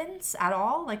weapons at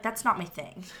all. Like, that's not my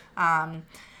thing.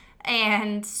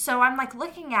 And so I'm like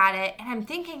looking at it and I'm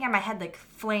thinking in my head like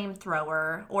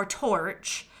flamethrower or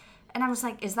torch. And I was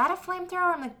like, is that a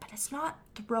flamethrower? I'm like, but it's not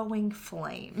throwing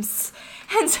flames.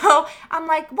 And so I'm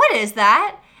like, what is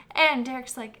that? And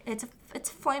Derek's like, it's a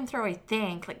flamethrower, I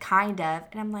think, like kind of.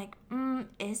 And I'm like,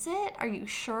 is it? Are you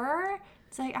sure?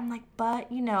 It's like, I'm like,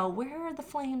 but you know, where are the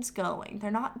flames going? They're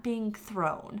not being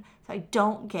thrown. So I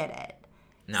don't get it.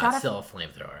 No, it's still a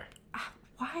flamethrower.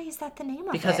 Why is that the name of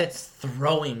it? Because it's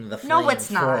throwing the flame No, it's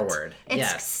not. forward.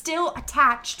 It's still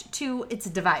attached to its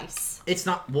device. It's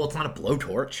not. Well, it's not a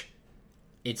blowtorch.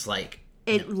 It's like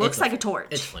it looks like a torch.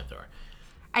 It's a flamethrower.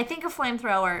 I think a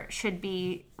flamethrower should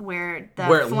be where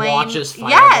the flame launches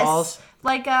fireballs. Yes,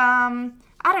 like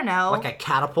I don't know. Like a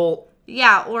catapult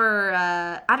Yeah, or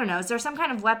I don't know. Is there some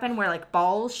kind of weapon where like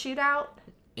balls shoot out?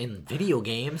 in video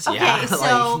games. Okay, Yeah, so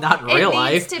like not in real it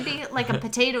life. needs to be like a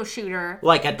potato shooter,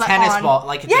 Like a but tennis on- ball,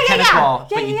 like it's Yeah, a yeah, tennis yeah. ball,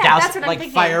 Yeah, but you yeah, douse that's it what I'm like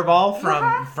thinking. Fireball from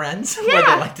Uh-huh. Friends, Yeah. where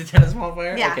they like the tennis ball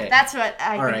fire. Yeah, Okay. that's what I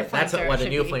All think. right, a that's flamethrower what a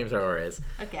should new be. flamethrower is.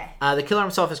 Okay. The killer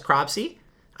himself is Cropsy,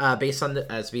 based on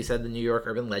as we said, the New York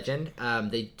urban legend.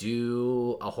 They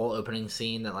do a whole opening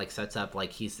scene that like sets up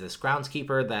like he's this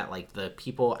groundskeeper that like the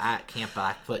people at Camp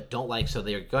Blackfoot don't like, so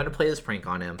they're going to play this prank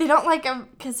on him. They don't like him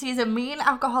because he's a mean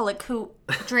alcoholic who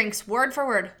drinks, word for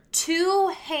word,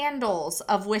 2 handles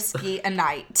of whiskey a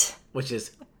night. Which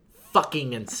is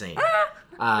fucking insane.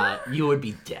 You would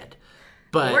be dead.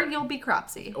 But Or you'll be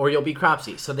Cropsy. or you'll be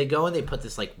Cropsy. So they go and they put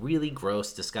this like really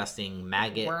gross, disgusting,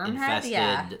 maggot infested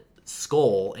yeah.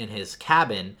 skull in his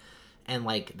cabin, and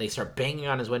like they start banging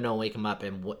on his window and wake him up,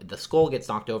 and the skull gets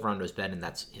knocked over onto his bed, and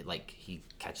that's like he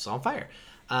catches on fire,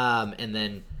 and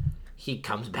then he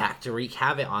comes back to wreak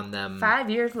havoc on them 5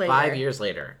 years later. 5 years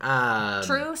later.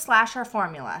 True slasher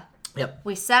formula. Yep.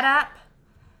 We set up,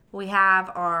 we have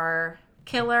our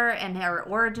killer and her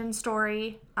origin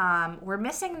story. We're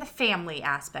missing the family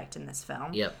aspect in this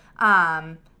film. Yep.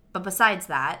 But besides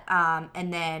that,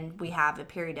 and then we have a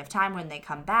period of time when they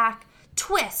come back.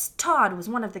 Twist! Todd was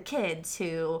one of the kids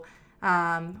who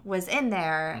was in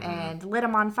there and lit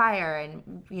him on fire.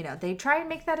 And, you know, they try and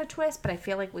make that a twist, but I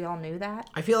feel like we all knew that.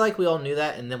 I feel like we all knew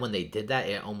that, and then when they did that,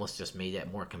 it almost just made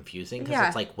it more confusing, because Yeah.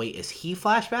 it's like, wait, is he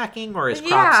flashbacking, or is Cropsy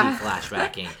Yeah.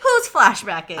 flashbacking? Who's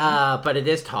flashbacking? But it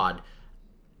is Todd.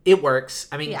 It works.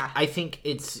 I mean, Yeah. I think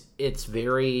it's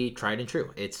very tried and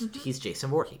true. Mm-hmm. He's Jason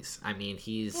Voorhees. I mean,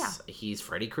 he's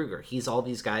Freddy Krueger. He's all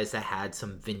these guys that had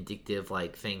some vindictive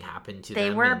like thing happen to them.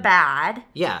 They were and- bad.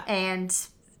 Yeah. And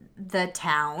the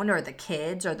town or the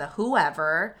kids or the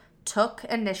whoever took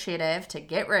initiative to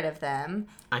get rid of them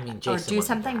I mean, or Jason do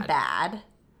wasn't something bad.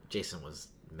 Jason was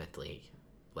mentally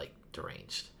like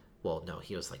deranged. Well, no,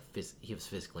 he was like he was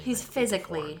physically. He's mentally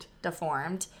physically deformed.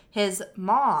 deformed. His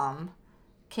mom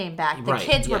came back. The Right,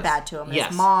 kids were yes. bad to him. His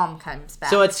Yes. mom comes back.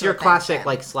 So it's to your avenge classic him.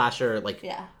 like slasher like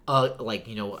Yeah. like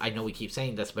you know, I know we keep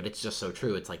saying this, but it's just so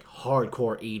true. It's like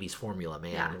hardcore 80s formula,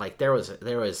 man. Yeah. Like there was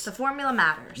The formula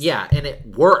matters. yeah, and it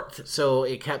worked. So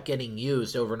it kept getting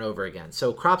used over and over again.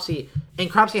 So Cropsy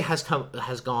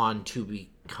has gone to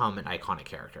become an iconic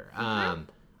character. Mm-hmm.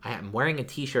 I am wearing a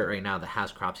t-shirt right now that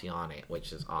has Cropsy on it,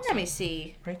 which is awesome. Let me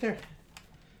see. Right there.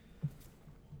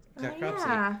 Oh,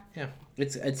 yeah. Yeah.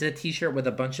 It's a t-shirt with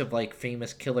a bunch of like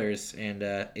famous killers, and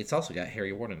it's also got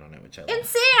Harry Warden on it, which I love. And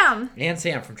Sam! And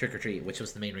Sam from Trick or Treat, which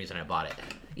was the main reason I bought it.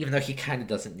 Even though he kind of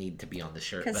doesn't need to be on the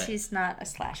shirt. Because But, he's not a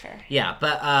slasher. yeah,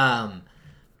 but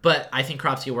I think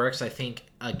Cropsy works. I think,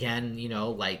 again, you know,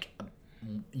 like,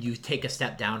 you take a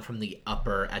step down from the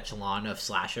upper echelon of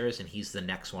slashers, and he's the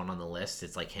next one on the list.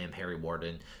 It's like him, Harry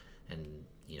Warden, and,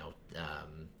 you know,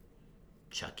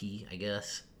 Chucky, I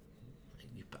guess.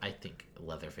 I think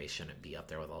Leatherface shouldn't be up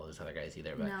there with all those other guys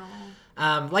either, but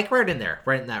No. like right in there,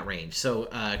 right in that range. So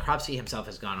Cropsy himself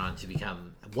has gone on to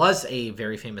was a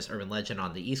very famous urban legend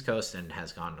on the East Coast, and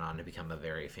has gone on to become a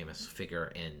very famous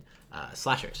figure in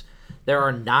slashers. There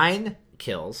are 9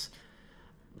 kills,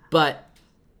 but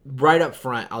right up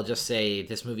front, I'll just say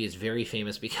this movie is very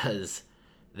famous because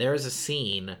there is a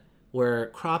scene where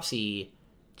Cropsy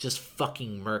just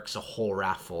fucking murks a whole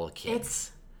raft full of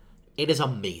kids. It is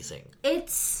amazing.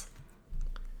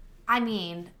 I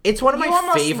mean, It's one of you my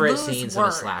almost favorite lose scenes in a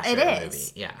words. slasher It movie.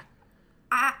 is. Yeah.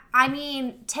 I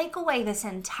mean, take away this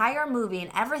entire movie and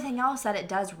everything else that it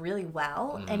does really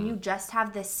well, Mm-hmm. and you just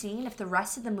have this scene. If the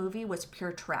rest of the movie was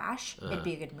pure trash, it'd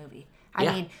be a good movie. I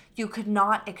Yeah. mean, you could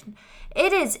not.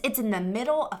 It's in the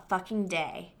middle of fucking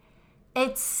day.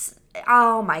 It's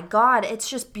oh my god, it's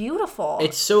just beautiful.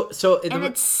 It's and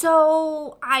it's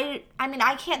so I mean,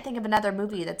 I can't think of another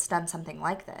movie that's done something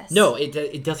like this. no,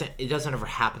 it doesn't ever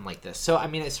happen like this. So I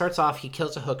mean, it starts off, he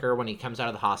kills a hooker when he comes out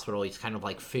of the hospital. He's kind of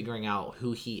like figuring out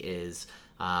who he is,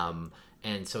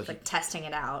 and so he like testing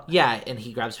it out. yeah, and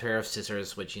he grabs a pair of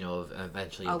scissors, which, you know,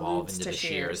 eventually evolve Alludes into to the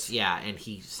shears. shears. Yeah, and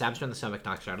he stabs her in the stomach,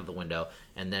 knocks her out of the window,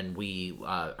 and then we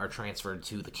are transferred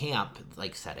to the camp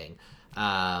like setting,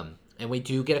 and we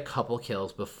do get a couple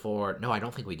kills before. No, I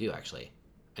don't think we do actually.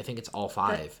 I think it's all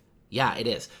 5. Yeah, it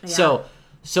is. Yeah.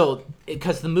 So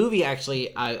because the movie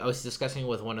actually, I was discussing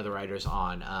with one of the writers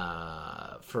on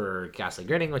for Ghastly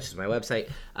Grinning, which is my website,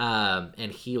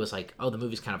 and he was like, "Oh, the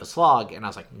movie's kind of a slog," and I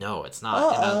was like, "No, it's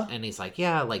not." And he's like,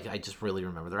 "Yeah, like I just really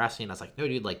remember the rest." And I was like, "No,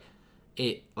 dude, like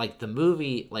it, like the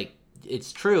movie, like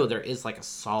it's true. There is like a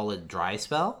solid dry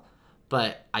spell,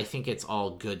 But I think it's all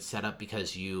good setup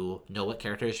because you know what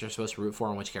characters you're supposed to root for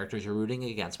and which characters you're rooting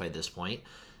against by this point.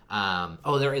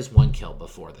 There is one kill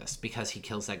before this because he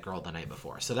kills that girl the night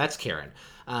before. So that's Karen.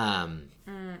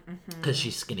 Because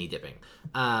she's skinny dipping.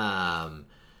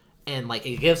 And, like,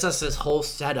 it gives us this whole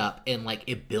setup and, like,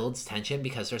 it builds tension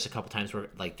because there's a couple times where,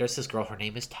 like, there's this girl, her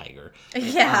name is Tiger.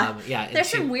 Yeah. Yeah. There's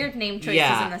some weird name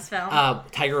choices in this film.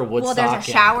 Tiger, Woodstock, well, there's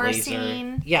a shower Glazer.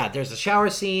 scene. Yeah, there's a shower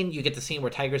scene. You get the scene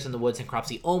where Tiger's in the woods and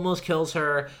Cropsy almost kills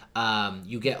her.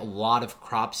 You get a lot of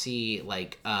Cropsy,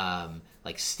 like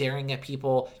staring at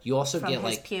people. You also From get his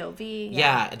like POV.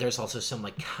 yeah, there's also some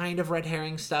like kind of red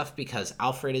herring stuff because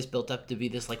Alfred is built up to be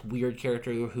this like weird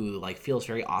character who like feels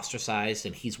very ostracized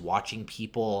and he's watching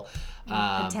people.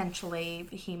 Potentially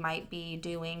he might be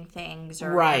doing things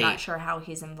or Right. I'm not sure how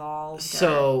he's involved.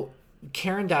 So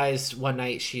Karen dies one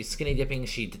night. She's skinny dipping.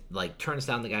 She like turns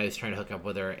down the guy who's trying to hook up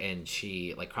with her, and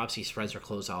she like Cropsy spreads her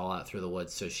clothes all out through the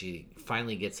woods. So she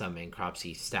finally gets them, and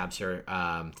Cropsy stabs her,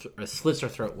 slits her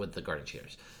throat with the garden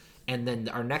shears. And then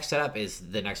our next setup is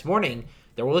the next morning.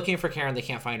 They're looking for Karen. They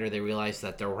can't find her. They realize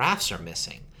that their rafts are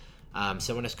missing.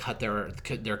 Someone has cut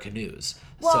their canoes.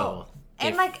 Well, so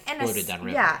and like floated down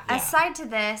river. yeah, aside to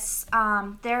this,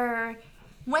 they're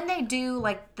when they do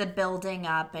like the building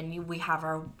up and we have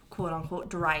our quote unquote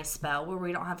dry spell where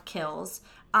we don't have kills.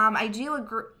 I do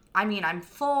agree. I mean, I'm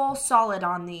full solid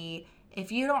on the if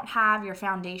you don't have your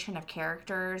foundation of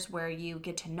characters where you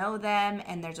get to know them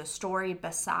and there's a story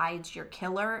besides your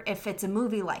killer. If it's a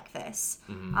movie like this,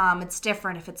 it's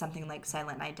different. If it's something like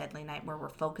Silent Night, Deadly Night, where we're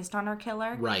focused on our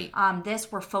killer, Right.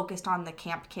 This we're focused on the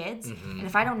camp kids, and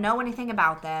if I don't know anything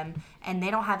about them and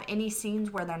they don't have any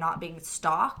scenes where they're not being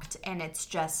stalked and it's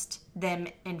just them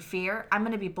in fear, I'm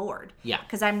gonna be bored. Yeah.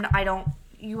 Because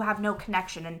you have no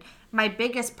connection. And my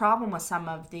biggest problem with some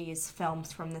of these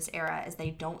films from this era is they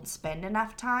don't spend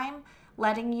enough time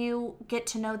letting you get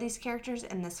to know these characters,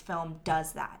 and this film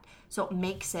does that. So it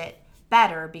makes it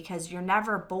better because you're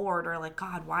never bored or like,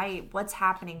 God, what's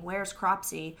happening? Where's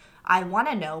Cropsy? I want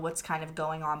to know what's kind of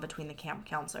going on between the camp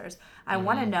counselors. I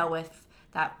want to know if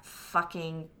that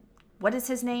fucking, what is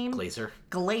his name?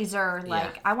 Glazer.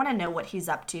 Like, I want to know what he's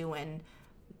up to and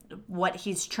what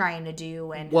he's trying to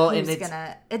do and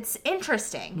it's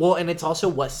interesting. Well, and it's also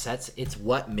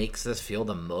what makes this feel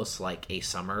the most like a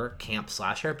summer camp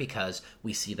slasher because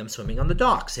we see them swimming on the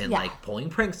docks and like pulling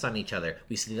pranks on each other.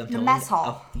 We see them the mess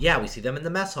hall. We see them in the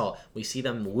mess hall. We see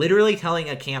them literally telling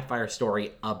a campfire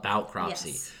story about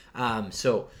Cropsy. Yes.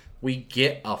 So we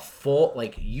get a full,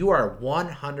 like, you are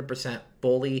 100%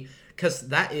 fully, because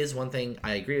that is one thing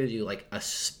I agree with you, like,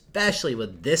 especially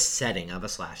with this setting of a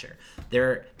slasher.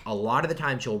 A lot of the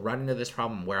times you'll run into this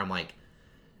problem where I'm like,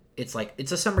 it's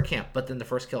a summer camp, but then the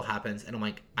first kill happens, and I'm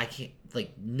like, I can't,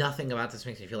 like, nothing about this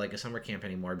makes me feel like a summer camp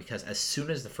anymore, because as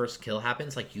soon as the first kill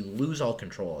happens, like, you lose all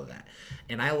control of that.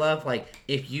 And I love, like,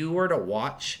 if you were to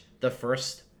watch the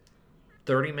first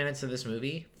 30 minutes of this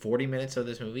movie, 40 minutes of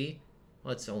this movie,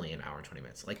 well, it's only an hour and 20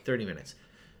 minutes, like 30 minutes.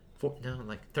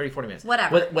 30, 40 minutes.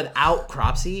 Whatever. Without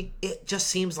Cropsy, it just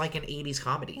seems like an 80s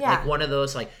comedy. Yeah. Like one of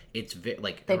those, like, it's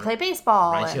like... They play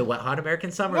baseball. Reminds you of Wet Hot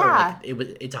American Summer. Yeah.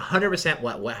 Like, it's 100%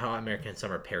 what Wet Hot American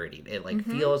Summer parodied. It, like,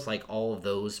 feels like all of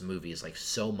those movies, like,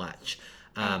 so much.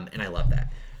 And I love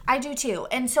that. I do, too.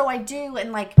 And so I do,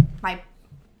 and, like,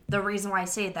 the reason why I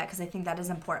say that, because I think that is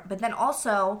important. But then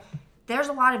also... there's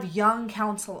a lot of young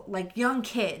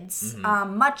kids,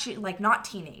 much, like, not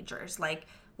teenagers, like,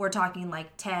 we're talking,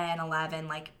 like, 10, 11,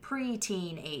 like,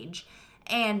 pre-teen age,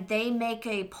 and they make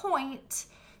a point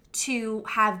to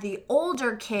have the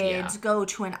older kids go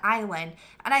to an island,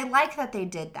 and I like that they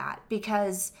did that,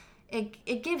 because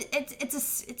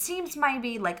it seems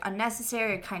maybe like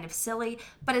unnecessary or kind of silly,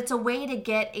 but it's a way to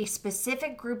get a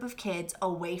specific group of kids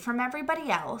away from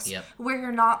everybody else, where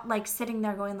you're not like sitting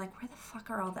there going like, where the fuck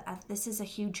are all this is a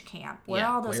huge camp. Where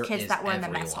are all those kids that were in the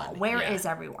mess hall? Where is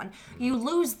everyone?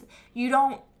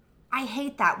 I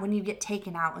hate that when you get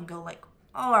taken out and go like,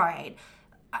 all right.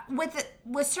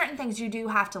 With certain things, you do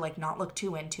have to like not look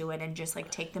too into it and just like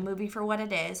take the movie for what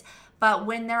it is. But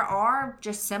when there are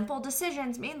just simple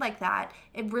decisions made like that,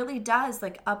 it really does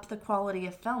like up the quality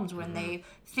of films when they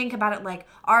think about it like,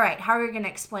 all right, how are you going to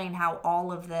explain how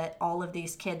all of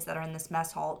these kids that are in this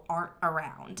mess hall aren't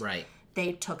around? Right.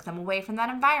 They took them away from that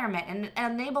environment and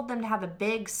enabled them to have a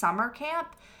big summer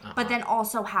camp, but then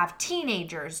also have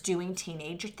teenagers doing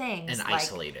teenager things. And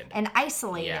isolated.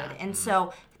 Yeah. And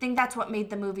so I think that's what made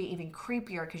the movie even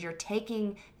creepier, because you're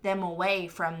taking them away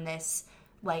from this,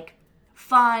 like,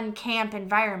 fun camp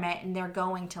environment, and they're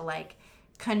going to, like,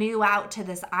 canoe out to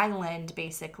this island,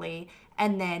 basically,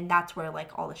 and then that's where,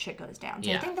 like, all the shit goes down.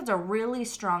 So I think that's a really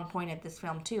strong point of this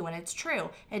film, too, and it's true.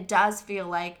 It does feel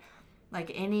like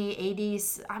any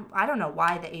 80s, I don't know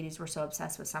why the 80s were so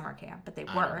obsessed with summer camp, but they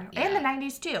were. And the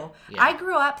 90s, too. Yeah. I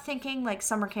grew up thinking, like,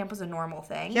 summer camp was a normal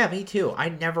thing. Yeah, me too. I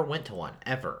never went to one,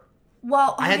 ever.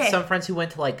 Well, okay. I had some friends who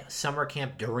went to, like, summer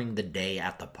camp during the day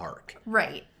at the park.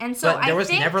 Right. And so but there was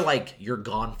never, like, you're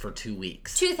gone for 2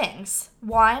 weeks. Two things.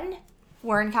 One,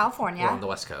 we're in California. We're on the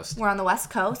West Coast. We're on the West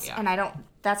Coast, and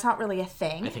that's not really a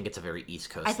thing. I think it's a very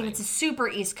East Coast thing. I think it's a super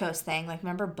East Coast thing. Like,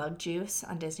 remember Bug Juice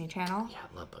on Disney Channel? Yeah,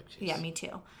 I love Bug Juice. Yeah, me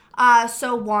too.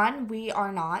 So one, we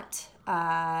are not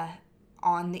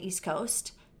on the East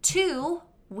Coast. Two,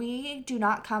 we do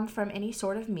not come from any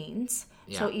sort of means.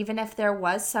 Yeah. So even if there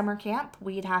was summer camp,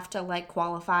 we'd have to, like,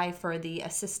 qualify for the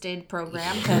assisted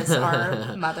program because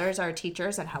our mothers are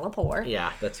teachers and hella poor.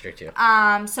 Yeah, that's true too.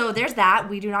 So there's that.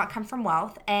 We do not come from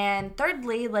wealth. And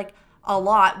thirdly, like, a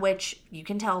lot, which you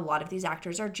can tell a lot of these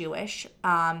actors are Jewish.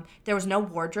 There was no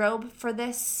wardrobe for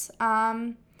this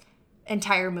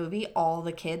entire movie. All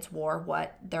the kids wore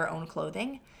their own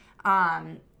clothing.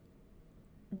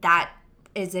 That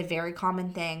is a very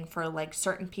common thing for, like,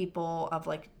 certain people of,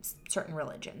 like, certain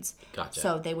religions. Gotcha.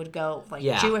 So they would go, like,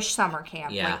 Jewish summer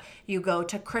camp. Yeah. Like, you go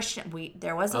to Christian.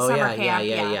 There was a summer camp.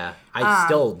 Yeah. I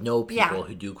still know people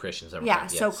who do Christian summer camp.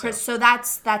 So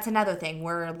that's another thing.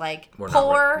 We're, like,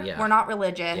 poor. We're not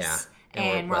religious. Yeah.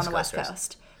 And we're on the West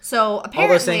Coast. So apparently, all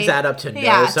those things add up to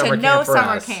no summer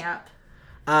camp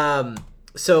for us.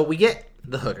 So we get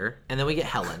the hooker, and then we get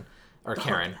Helen or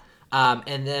Karen.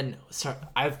 And then,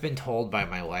 I've been told by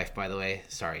my wife, by the way,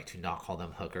 sorry to not call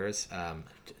them hookers,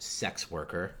 sex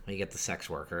worker. We get the sex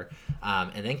worker,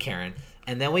 and then Karen,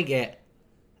 and then we get,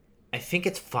 I think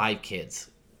it's 5 kids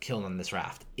killed on this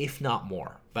raft, if not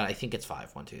more, but I think it's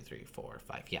 5. 1, 2, 3, 4,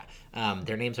 5. Yeah.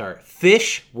 Their names are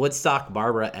Fish, Woodstock,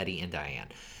 Barbara, Eddie, and Diane.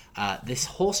 This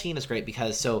whole scene is great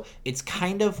because it's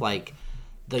kind of like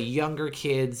the younger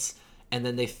kids. And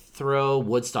then they throw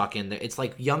Woodstock in there. It's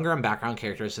like younger and background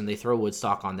characters, and they throw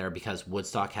Woodstock on there because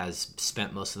Woodstock has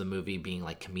spent most of the movie being,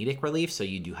 like, comedic relief, so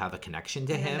you do have a connection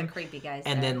to him. And the creepy guys.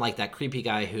 And then, like, that creepy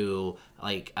guy who,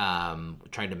 like,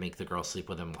 tried to make the girl sleep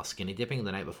with him while skinny dipping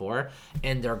the night before.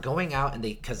 And they're going out, and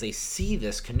because they see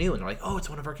this canoe, and they're like, oh, it's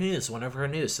one of our canoes,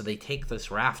 So they take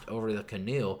this raft over the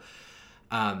canoe.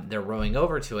 They're rowing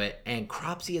over to it, and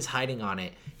Cropsy is hiding on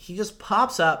it. He just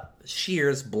pops up,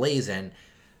 shears blazing,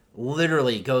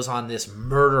 literally goes on this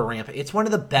murder rampage. It's one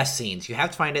of the best scenes. You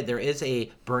have to find it. There is a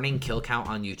burning kill count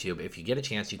on YouTube. If you get a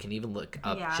chance, you can even look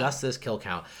up just this kill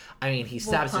count. I mean, he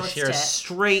stabs the shears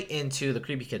straight into the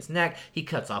creepy kid's neck. He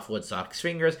cuts off Woodstock's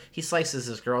fingers. He slices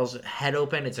this girl's head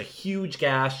open. It's a huge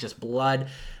gash, just blood.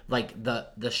 Like,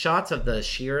 the shots of the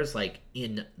shears, like,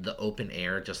 in the open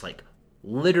air, just, like,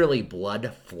 literally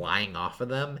blood flying off of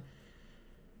them.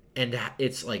 And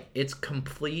it's, like, it's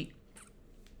complete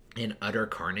in utter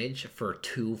carnage for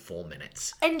 2 full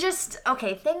minutes. And just,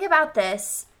 okay, think about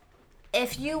this.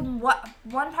 One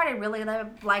part I really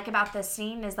like about this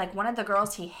scene is, like, one of the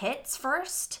girls he hits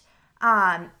first,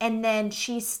 and then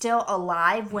she's still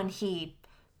alive when he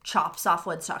chops off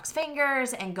Woodstock's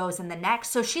fingers and goes in the neck.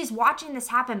 So she's watching this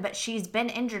happen, but she's been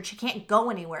injured. She can't go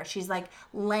anywhere. She's, like,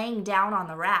 laying down on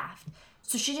the raft.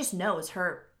 So she just knows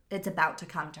it's about to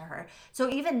come to her. So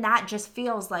even that just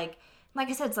feels like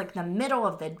I said, it's like the middle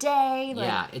of the day. Like,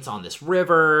 yeah, it's on this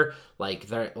river.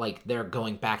 They're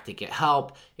going back to get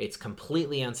help. It's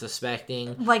completely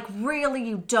unsuspecting. Like, really,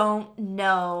 you don't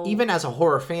know. Even as a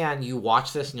horror fan, you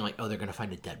watch this and you're like, oh, they're gonna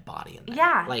find a dead body in there.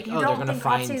 Yeah, like, you don't think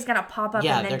Cropsy's gonna pop up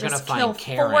and then just kill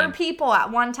Karen. 4 people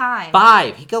at one time.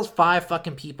 5. He kills 5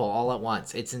 fucking people all at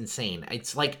once. It's insane.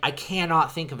 It's like, I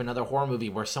cannot think of another horror movie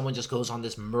where someone just goes on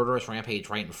this murderous rampage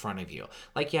right in front of you.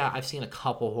 Like, yeah, I've seen a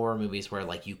couple horror movies where,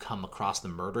 like, you come across the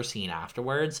murder scene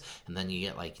afterwards, and then you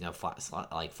get, like, you know,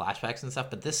 like flashbacks and stuff,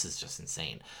 but this is just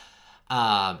insane.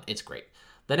 It's great.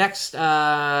 The next,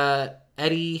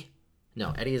 Eddie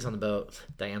is on the boat.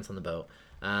 Diane's on the boat.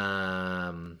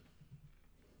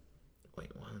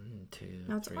 Wait, 1, 2,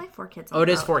 no, it's 3. only 4 kids on the boat.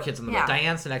 It is 4 kids on the boat.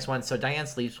 Diane's the next one. So Diane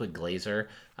sleeps with Glazer.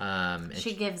 And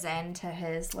she gives in to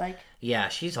his, like... Yeah,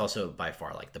 she's also by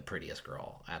far, like, the prettiest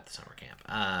girl at the summer camp.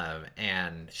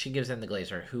 And she gives in to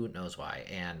Glazer, who knows why.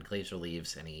 And Glazer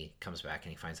leaves, and he comes back,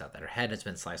 and he finds out that her head has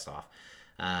been sliced off.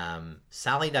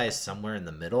 Sally dies somewhere in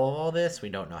the middle of all this. We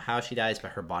don't know how she dies,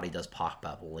 but her body does pop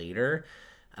up later.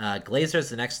 Glazer's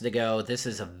the next to go. This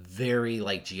is a very,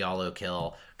 like, giallo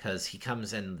kill, because he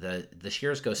comes in, the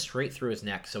shears go straight through his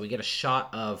neck, so we get a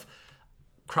shot of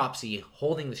Cropsy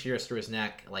holding the shears through his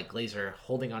neck, like Glazer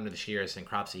holding onto the shears, and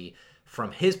Cropsy,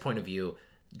 from his point of view,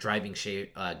 driving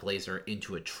Glazer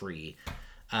into a tree.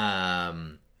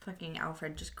 Fucking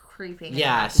Alfred just creeping.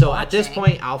 Yeah, so at this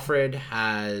point, Alfred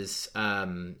has,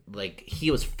 he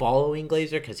was following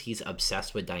Glazer because he's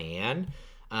obsessed with Diane.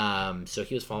 So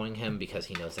he was following him because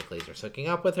he knows that Glazer's hooking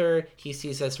up with her. He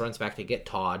sees this, runs back to get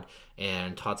Todd,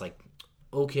 and Todd's like,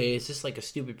 okay, is this like a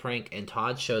stupid prank? And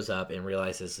Todd shows up and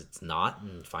realizes it's not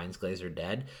and finds Glazer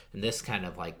dead. And this kind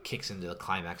of like kicks into the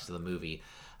climax of the movie,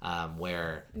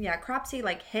 where... Yeah, Cropsy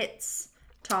like hits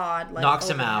Todd, like, knocks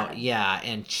him out,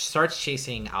 and starts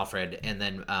chasing Alfred, and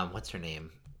then what's her name?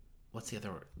 What's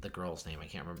the girl's name? I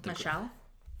can't remember. Michelle,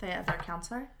 the other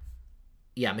counselor.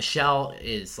 Yeah, Michelle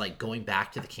is like going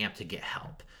back to the camp to get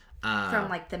help from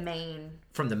like the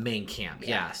main camp.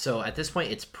 Yeah. So at this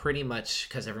point, it's pretty much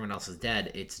because everyone else is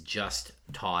dead. It's just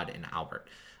Todd and Alfred.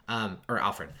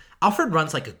 Alfred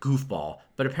runs like a goofball,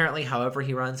 but apparently however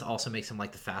he runs also makes him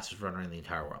like the fastest runner in the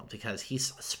entire world because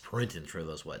he's sprinting through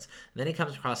those woods. And then he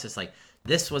comes across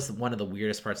this was one of the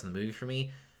weirdest parts of the movie for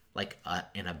me, like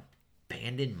an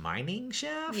abandoned mining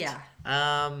shaft. Yeah.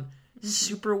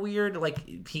 Super weird.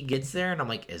 Like he gets there and I'm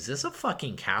like, is this a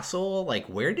fucking castle? Like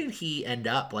where did he end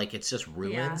up? Like it's just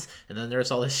ruins. Yeah. And then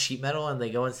there's all this sheet metal and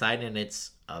they go inside and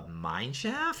it's a mine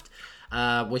shaft.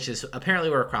 Which is apparently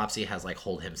where Cropsy has like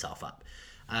holed himself up.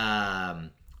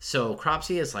 So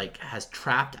Cropsy has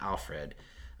trapped Alfred,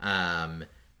 and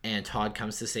Todd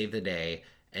comes to save the day,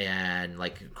 and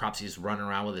like Cropsy's running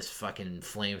around with his fucking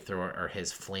flamethrower or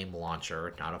his flame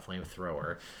launcher, not a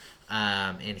flamethrower,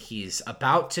 and he's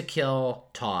about to kill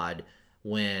Todd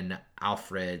when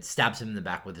Alfred stabs him in the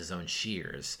back with his own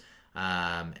shears,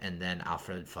 and then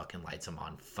Alfred fucking lights him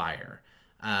on fire.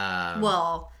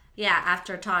 Yeah,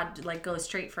 after Todd like goes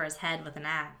straight for his head with an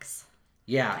axe.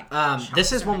 Yeah. Like,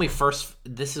 this is when we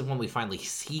finally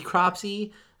see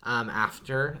Cropsy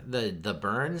after the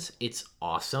burns. It's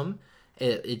awesome.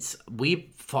 In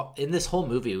this whole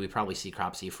movie we probably see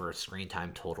Cropsy for screen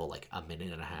time total like a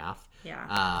minute and a half.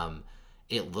 Yeah.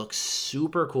 It looks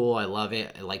super cool. I love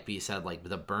it. Like B said, like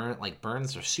the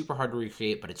burns are super hard to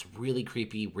recreate, but it's really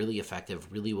creepy, really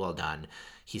effective, really well done.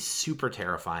 He's super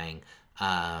terrifying.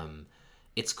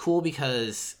 It's cool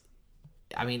because,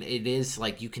 I mean, it is,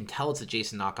 like, you can tell it's a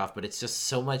Jason knockoff, but it's just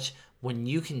so much, when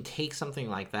you can take something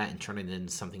like that and turn it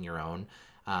into something your own,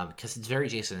 because it's very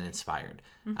Jason-inspired,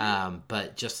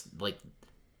 but just, like,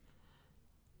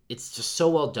 it's just so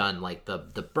well done, like,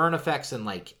 the burn effects, and,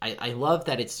 like, I love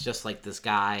that it's just, like, this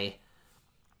guy,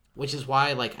 which is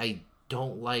why, like, I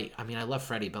love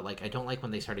Freddy, but, like, I don't like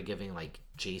when they started giving, like,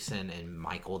 Jason and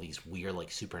Michael these weird,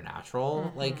 like,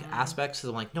 supernatural, like, aspects. So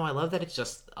I'm like, no, I love that it's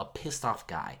just a pissed off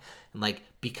guy. And, like,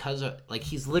 because of, like,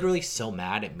 he's literally so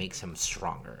mad, it makes him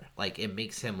stronger. Like, it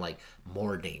makes him, like,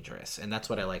 more dangerous. And that's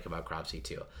what I like about Cropsy,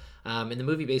 too. And the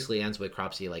movie basically ends with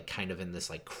Cropsy, like, kind of in this,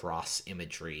 like, cross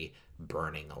imagery,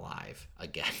 burning alive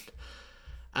again.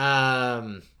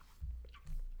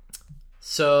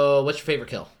 So, what's your favorite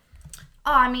kill?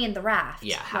 Oh, I mean, the raft.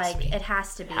 Yeah, it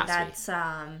has to be. That's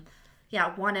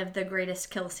one of the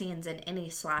greatest kill scenes in any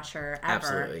slasher ever.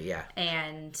 Absolutely, yeah.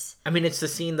 And I mean, it's the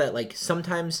scene that, like,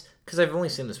 sometimes, because I've only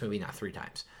seen this movie now 3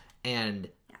 times, and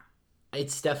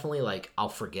it's definitely like I'll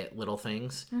forget little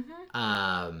things.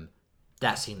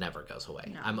 That scene never goes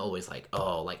away. No. I'm always like,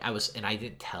 oh, like I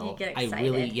didn't tell. You get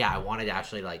excited. I wanted to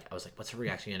actually, like, I was like, what's her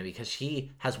reaction gonna be? Because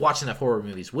she has watched enough horror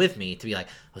movies with me to be like,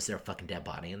 was there a fucking dead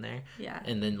body in there? Yeah.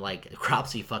 And then, like,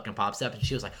 Cropsy fucking pops up and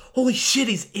she was like, holy shit,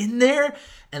 he's in there?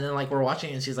 And then, like, we're watching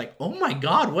it and she's like, oh my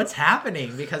god, what's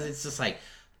happening? Because it's just, like,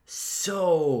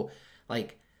 so,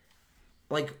 like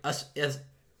us, as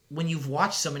when you've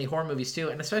watched so many horror movies too,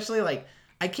 and especially, like,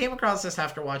 I came across this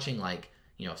after watching, like,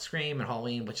 you know, Scream and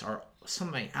Halloween, which are some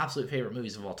of my absolute favorite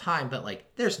movies of all time, but, like,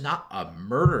 there's not a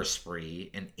murder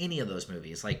spree in any of those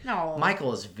movies. Like, no.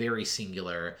 Michael is very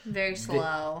singular. Very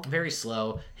slow. Very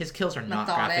slow. His kills are not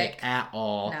graphic at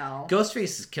all. No.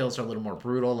 Ghostface's kills are a little more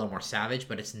brutal, a little more savage,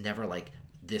 but it's never, like,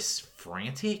 this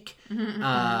frantic.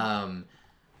 Although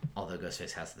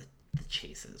Ghostface has the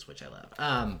chases, which I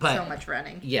love. But so much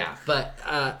running. Yeah, but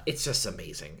it's just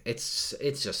amazing. It's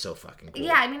just so fucking cool.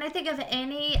 Yeah, I mean, I think of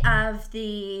any of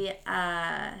the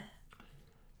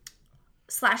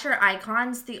slasher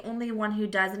icons, the only one who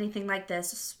does anything like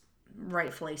this,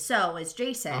 rightfully so, is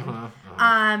Jason.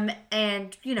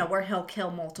 And, you know, where he'll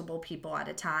kill multiple people at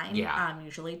a time. Yeah.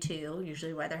 Usually 2,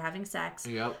 usually while they're having sex.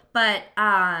 Yep. But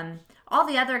all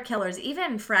the other killers,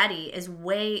 even Freddy, is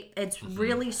it's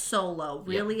really solo,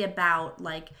 really about,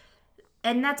 like,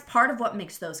 and that's part of what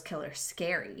makes those killers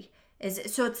scary.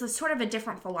 So it's sort of a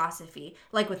different philosophy.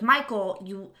 Like with Michael,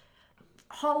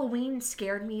 Halloween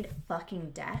scared me to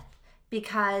fucking death.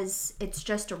 because it's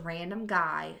just a random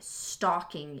guy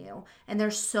stalking you. And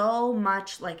there's so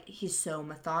much, like, he's so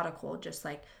methodical, just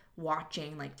like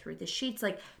watching like through the sheets.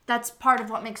 Like, that's part of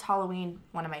what makes Halloween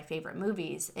one of my favorite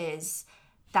movies, is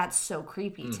that's so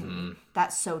creepy to me.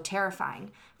 That's so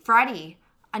terrifying. Freddy,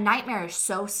 A Nightmare is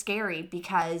so scary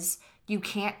because you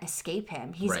can't escape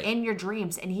him. He's in your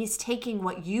dreams, and he's taking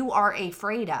what you are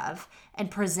afraid of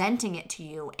and presenting it to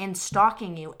you and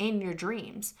stalking you in your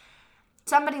dreams.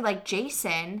 Somebody like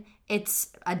Jason,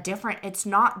 it's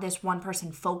not this one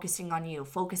person focusing on you,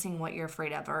 focusing what you're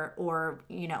afraid of, or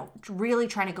you know, really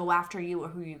trying to go after you or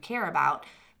who you care about.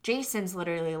 Jason's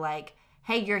literally like,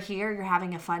 hey, you're here, you're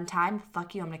having a fun time,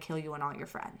 fuck you, I'm gonna kill you and all your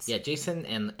friends. Yeah, Jason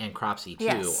and Cropsy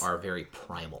too are very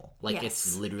primal. Like,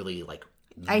 it's literally like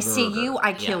murder. I see you,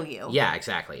 I kill you. Yeah,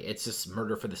 exactly. It's just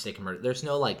murder for the sake of murder. There's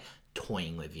no like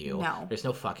toying with you. No. There's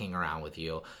no fucking around with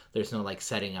you. There's no like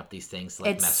setting up these things to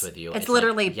like mess with you. It's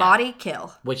literally like, body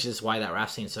kill. Which is why that rap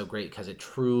scene is so great, because it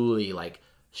truly like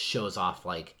shows off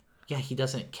like, yeah, he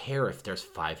doesn't care if there's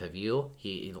 5 of you,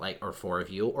 he like, or 4 of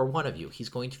you, or 1 of you. He's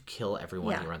going to kill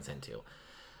everyone he runs into.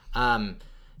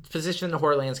 Position in the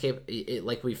horror landscape, it,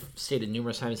 like we've stated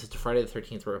numerous times, it's a Friday the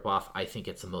 13th ripoff. I think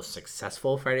it's the most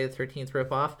successful Friday the 13th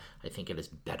ripoff. I think it is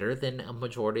better than a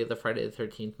majority of the Friday the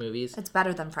 13th movies. It's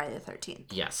better than Friday the 13th.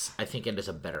 Yes, I think it is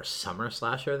a better summer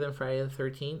slasher than Friday the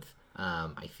 13th.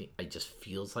 I think it just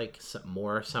feels like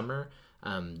more summer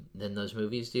than those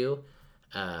movies do.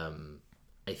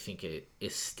 I think it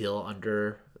is still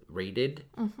underrated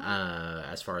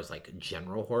as far as like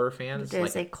general horror fans. It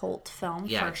is like, a cult film,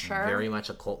 yeah, for sure. Very much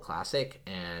a cult classic,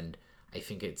 and I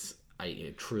think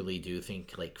I truly do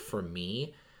think, like, for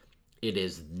me, it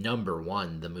is number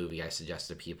 1 the movie I suggest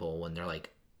to people when they're like,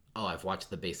 oh, I've watched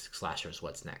the basic slashers,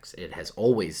 what's next? It has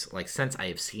always, like, since I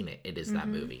have seen it, it is that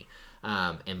movie.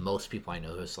 And most people I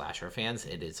know who are slasher fans,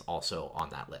 it is also on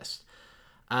that list.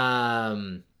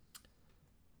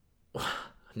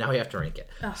 Now we have to rank it.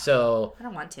 Ugh, so I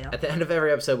don't want to. At the end of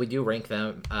every episode, we do rank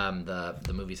them,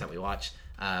 the movies that we watch.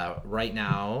 Right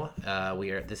now,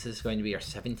 this is going to be our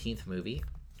 17th movie.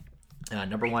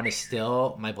 Number 1 is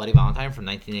still My Bloody Valentine from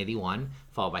 1981,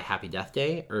 followed by Happy Death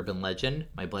Day, Urban Legend,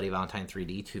 My Bloody Valentine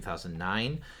 3D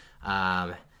 2009,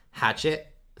 Hatchet,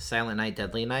 Silent Night,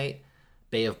 Deadly Night,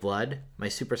 Bay of Blood, My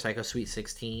Super Psycho Sweet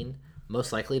 16,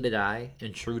 Most Likely to Die,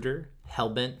 Intruder,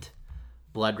 Hellbent,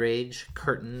 Blood Rage,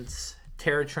 Curtains,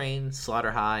 Terror Train,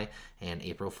 Slaughter High, and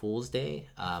April Fool's Day.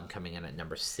 Coming in at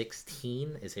number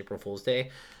 16 is April Fool's Day.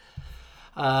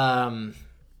 Man.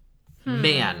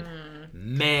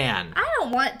 I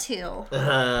don't want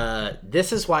to.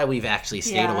 This is why we've actually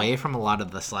stayed away from a lot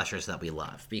of the slashers that we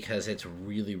love, because it's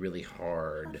really, really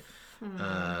hard.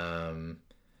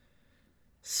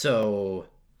 So,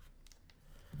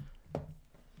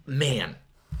 man.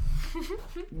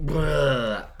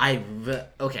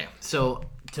 Okay, so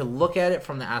to look at it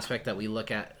from the aspect that we've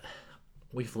looked at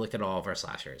all of our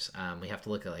slashers. We have to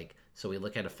look at, like, so we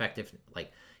look at effective,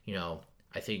 like, you know,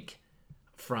 I think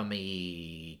from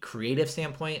a creative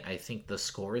standpoint, I think the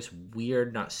score is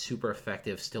weird, not super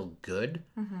effective, still good.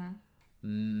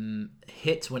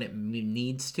 Hits when it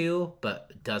needs to,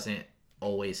 but doesn't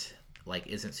always, like,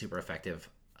 isn't super effective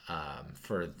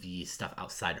for the stuff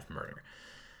outside of murder.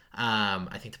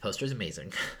 I think the poster is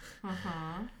amazing.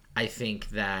 I think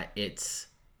that it's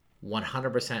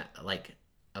 100% like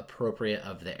appropriate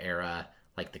of the era.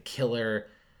 Like, the killer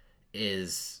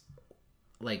is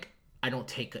like, I don't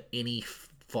take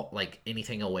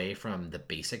anything away from the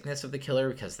basicness of the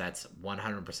killer, because that's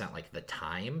 100% like the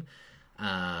time.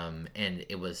 And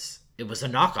it was a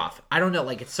knockoff. I don't know,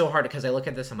 like, it's so hard because I look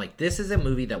at this, I'm like, this is a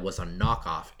movie that was a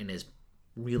knockoff and is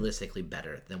realistically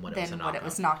better than what it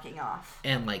was knocking off.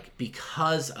 And, like,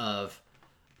 because of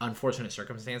unfortunate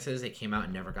circumstances, it came out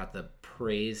and never got the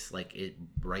praise like it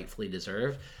rightfully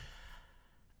deserved.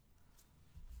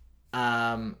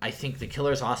 I think the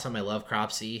killer's awesome. I love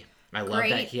Cropsy. I love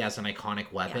that he has an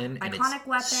iconic weapon, and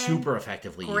it's super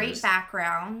effectively used. Great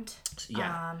background.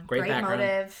 Yeah, great background.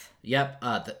 Motive. Yep.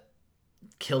 The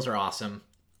kills are awesome.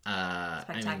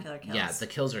 Spectacular kills. Yeah, the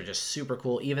kills are just super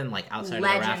cool. Even, like, outside of the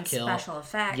raft kill, special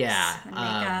effects. Yeah, and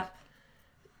makeup.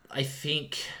 I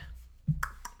think,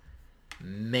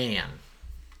 man,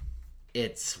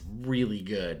 it's really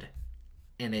good,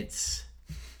 and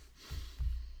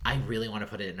I really want to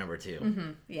put it at number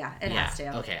 2. Yeah, it has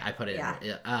to. Okay, I put it.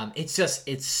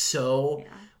 It's so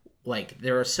like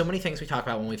there are so many things we talk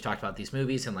about when we've talked about these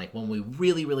movies, and like when we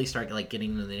really start like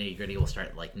getting into the nitty gritty, we'll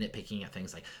start like nitpicking at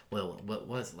things like, well, what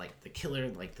was like the killer,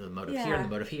 like the motive here and the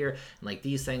motive here, and like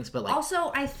these things. But like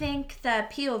also, I think the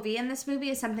POV in this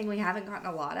movie is something we haven't gotten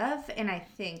a lot of, and I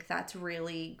think that's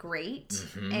really great.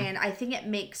 Mm-hmm. And I think it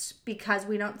makes, because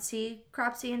we don't see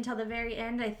Cropsy until the very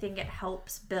end, I think it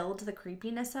helps build the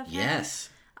creepiness of him. yes.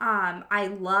 I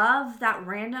love that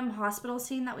random hospital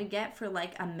scene that we get for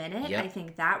like a minute. Yep. I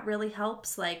think that really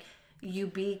helps. Like, you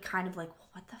be kind of like, well,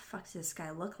 what the fuck does this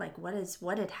guy look like?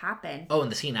 What had happened? Oh,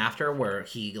 and the scene after where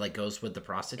he like goes with the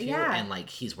prostitute and like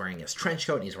he's wearing his trench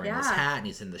coat and he's wearing his hat and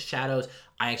he's in the shadows.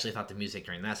 I actually thought the music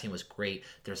during that scene was great.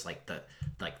 There's like the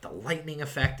lightning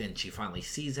effect, and she finally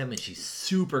sees him and she's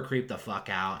super creeped the fuck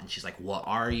out, and she's like, "What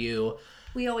are you?"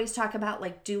 We always talk about,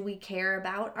 like, do we care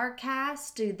about our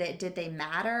cast? Did they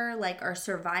matter? Like, our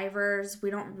survivors, we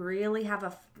don't really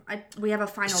have we have a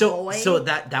final boy. So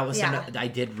that was I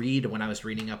did read when I was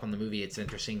reading up on the movie. It's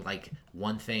interesting. Like,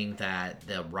 one thing that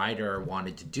the writer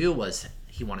wanted to do was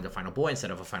he wanted a final boy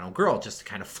instead of a final girl, just to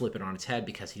kind of flip it on its head,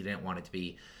 because he didn't want it to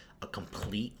be a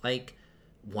complete like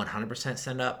 100%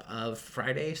 send up of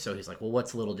Friday. So he's like, well,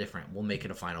 what's a little different? We'll make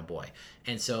it a final boy.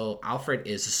 And so Alfred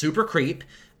is a super creep.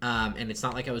 And it's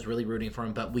not like I was really rooting for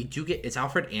him, but we do get, it's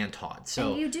Alfred and Todd.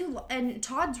 So and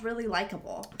Todd's really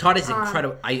likable. Todd is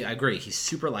incredible. I agree. He's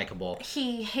super likable.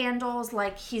 He handles,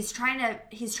 like, he's trying to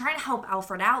help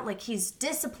Alfred out. Like, he's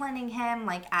disciplining him,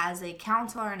 like, as a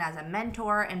counselor and as a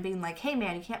mentor, and being like, hey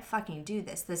man, you can't fucking do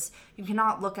this. You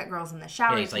cannot look at girls in the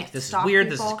shower. Yeah, he's like, this is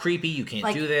weird. People. This is creepy. You can't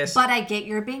like, do this. But I get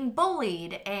you're being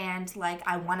bullied, and like,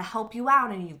 I want to help you out,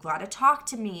 and you've got to talk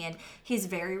to me. And he's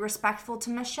very respectful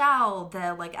to Michelle,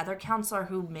 the like other counselor,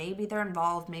 who maybe they're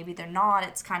involved, maybe they're not.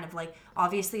 It's kind of like,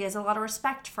 obviously he has a lot of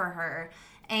respect for her.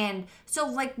 And so,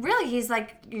 like, really, he's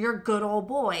like your good old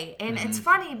boy. And it's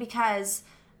funny because,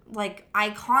 like,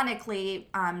 iconically,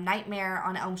 Nightmare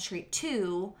on Elm Street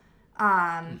 2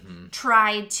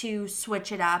 tried to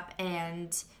switch it up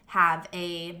and have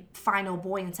a final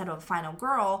boy instead of a final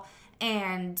girl.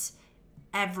 And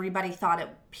everybody thought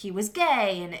he was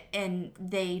gay. And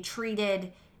they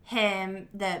treated him,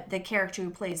 the character who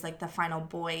plays like the final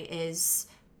boy, is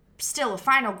still a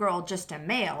final girl, just a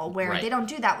male, where they don't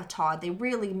do that with Todd. They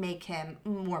really make him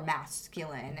more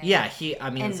masculine.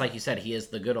 It's like you said, he is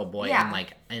the good old boy.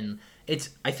 And it's,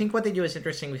 I think what they do is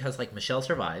interesting because like Michelle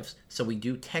survives, so we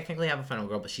do technically have a final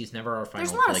girl, but she's never our final.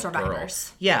 There's a lot like, of survivors.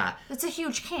 Girl. Yeah, it's a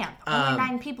huge camp. Only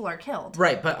 9 people are killed.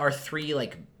 Right, but our 3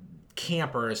 like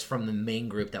campers from the main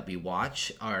group that we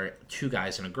watch are 2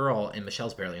 guys and a girl, and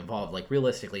Michelle's barely involved. Like,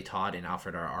 realistically, Todd and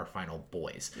Alfred are our final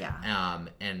boys.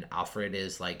 And Alfred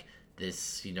is like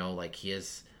this, you know, like he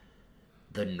is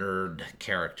the nerd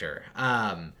character.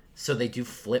 So they do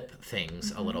flip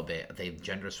things a little bit. They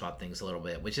gender swap things a little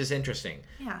bit, which is interesting.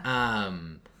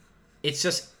 It's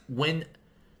just, when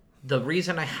the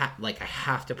reason I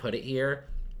have to put it here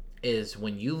is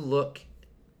when you look,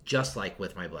 just like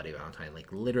with My Bloody Valentine,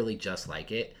 like literally just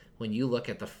like it, when you look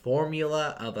at the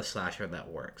formula of a slasher that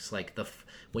works, like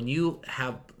when you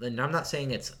have, and I'm not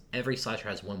saying it's every slasher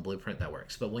has one blueprint that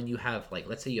works, but when you have, like,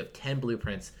 let's say you have 10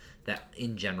 blueprints that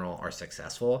in general are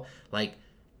successful, like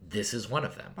this is one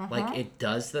of them. Like, it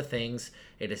does the things,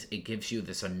 it gives you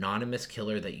this anonymous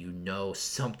killer that you know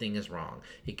something is wrong.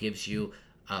 It gives you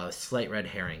a slight red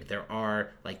herring. There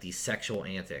are like these sexual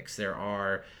antics. There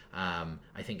are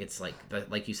I think it's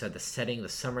like you said, the setting, the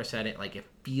summer setting, like it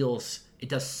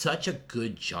does such a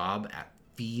good job at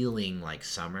feeling like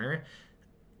summer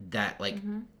that like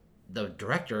the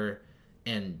director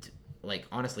and like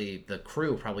honestly the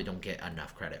crew probably don't get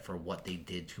enough credit for what they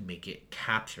did to make it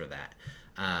capture that.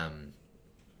 And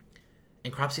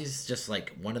Cropsy is just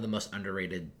like one of the most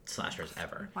underrated slashers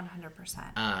ever.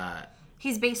 100%.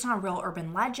 He's based on a real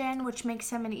urban legend, which makes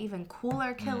him an even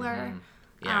cooler killer.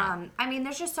 I mean,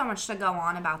 there's just so much to go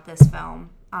on about this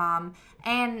film.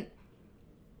 And,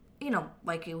 you know,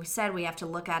 like we said, we have to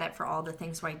look at it for all the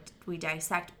things we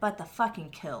dissect, but the fucking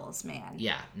kills, man.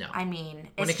 Yeah, no. I mean,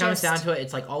 when it comes down to it,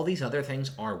 it's like all these other things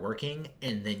are working,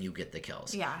 and then you get the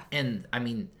kills. Yeah. And, I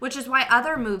mean... which is why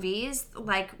other movies,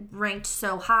 like, ranked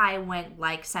so high went,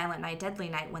 like, Silent Night, Deadly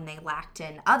Night, when they lacked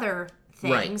in other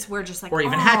things. We're just like, or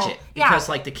even Hatchet, because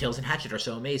like the kills in Hatchet are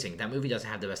so amazing. That movie doesn't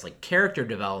have the best like character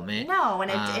development. No,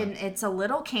 and it's a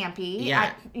little campy.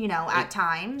 At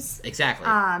times. Exactly.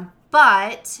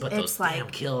 But it's those like damn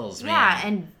kills, man.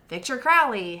 And Victor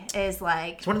Crowley is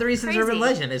like, it's one of the reasons crazy. Urban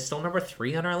Legend is still number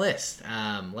 3 on our list.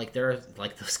 Like there are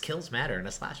like those kills matter in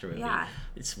a slasher movie. Yeah.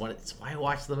 It's why I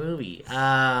watch the movie.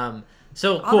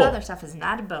 So all cool. the other stuff is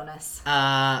not a bonus.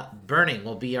 Burning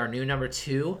will be our new number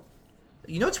 2.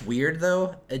 You know what's weird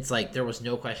though? It's like there was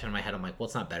no question in my head. I'm like, well,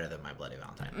 it's not better than My Bloody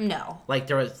Valentine. No. Like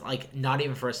there was like not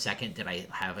even for a second did I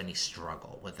have any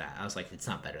struggle with that. I was like, it's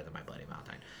not better than My Bloody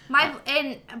Valentine.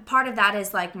 And part of that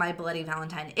is like My Bloody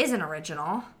Valentine is an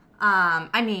original.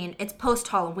 I mean, it's post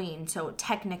Halloween, so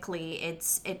technically it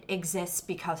exists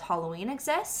because Halloween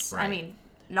exists. Right. I mean,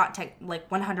 not like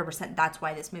 100% that's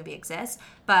why this movie exists,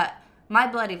 but My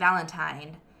Bloody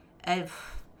Valentine,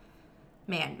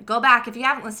 man, go back if you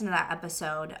haven't listened to that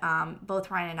episode. Both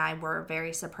Ryan and I were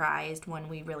very surprised when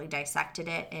we really dissected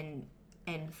it and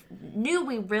knew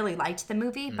we really liked the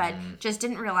movie, but just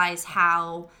didn't realize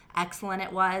how excellent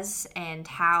it was and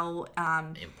how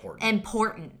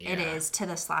important it is to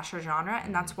the slasher genre.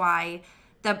 And that's why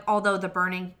although The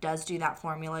Burning does do that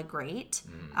formula great,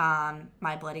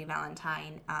 My Bloody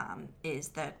Valentine is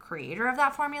the creator of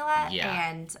that formula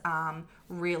and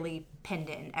really pinned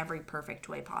it in every perfect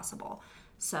way possible.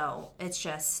 So it's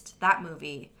just that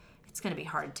movie. It's going to be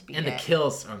hard to beat. And the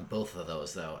kills on both of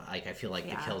those, though, like I feel like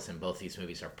the kills in both these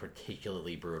movies are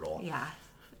particularly brutal.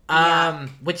 Yeah.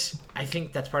 Which I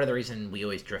think that's part of the reason we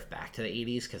always drift back to the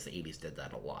 80s, because the 80s did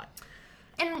that a lot.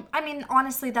 And I mean,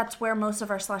 honestly, that's where most of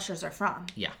our slashers are from.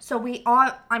 Yeah. So we all,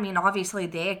 I mean, obviously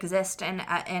they exist in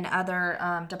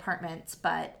other departments,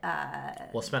 but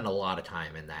we'll spend a lot of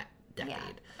time in that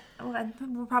decade. Yeah.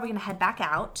 We're probably going to head back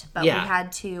out, but we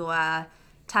had to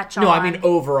touch on. No, I mean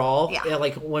overall,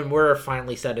 like when we're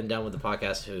finally said and done with the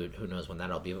podcast, who knows when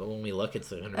that'll be? But when we look, it's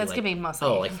going to be mostly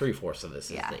like 3/4 of this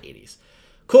is the 80s.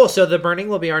 Cool. So The Burning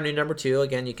will be our new number 2.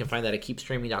 Again, you can find that at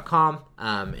keepstreaming.com,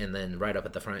 and then right up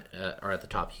at the front or at the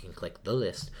top, you can click the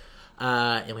list,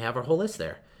 and we have our whole list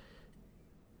there.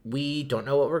 We don't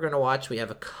know what we're going to watch. We have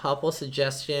a couple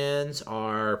suggestions.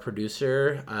 Our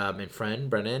producer and friend,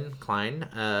 Brennan Klein,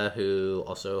 who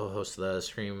also hosts the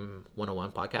Scream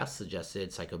 101 podcast,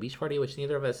 suggested Psycho Beach Party, which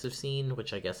neither of us have seen,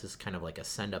 which I guess is kind of like a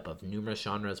send-up of numerous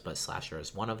genres, but slasher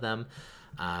is one of them.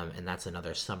 And that's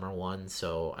another summer one,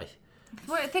 so I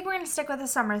think we're going to stick with the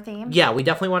summer theme. Yeah, we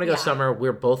definitely want to go summer.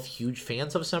 We're both huge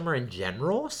fans of summer in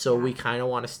general, so we kind of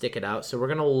want to stick it out. So we're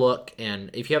going to look, and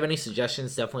if you have any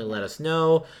suggestions, definitely let us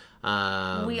know.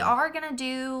 We are going to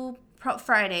do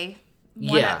Friday.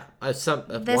 This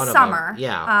summer.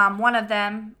 One of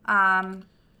them.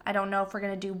 I don't know if we're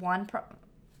going to do one.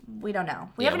 We don't know.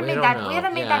 We haven't made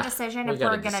that decision if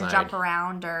we're going to jump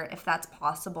around or if that's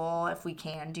possible, if we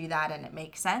can do that and it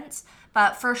makes sense.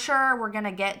 But for sure, we're going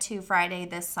to get to Friday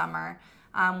this summer.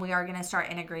 We are going to start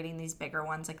integrating these bigger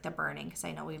ones like The Burning, because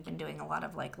I know we've been doing a lot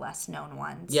of like less known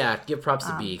ones. Yeah, give props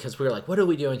to B, because we were like, what do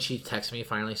we do? And she texted me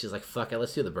finally. She's like, fuck it,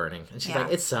 let's do The Burning. And she's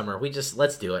like, it's summer.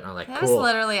 Let's do it. And I'm like, cool. It was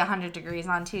literally 100 degrees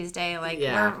on Tuesday. Like,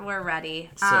 we're ready.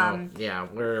 So,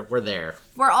 we're there.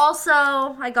 We're also,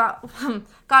 I got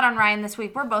on Ryan this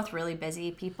week. We're both really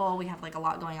busy people. We have like a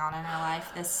lot going on in our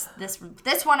life.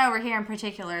 This one over here in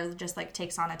particular just like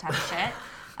takes on a ton of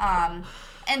shit.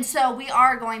 And so we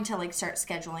are going to like start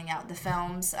scheduling out the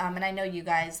films. And I know you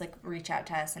guys like reach out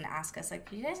to us and ask us like,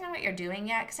 do you guys know what you're doing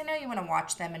yet? Because I know you want to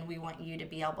watch them, and we want you to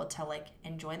be able to like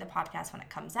enjoy the podcast when it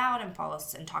comes out and follow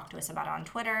us and talk to us about it on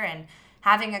Twitter. And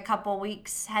having a couple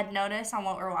weeks head notice on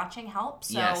what we're watching helps.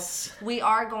 So we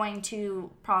are going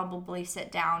to probably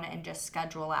sit down and just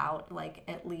schedule out like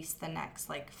at least the next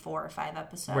like 4 or 5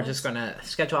 episodes. We're just gonna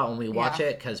schedule out when we watch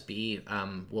it, because B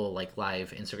will like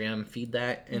live Instagram feed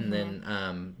that, and then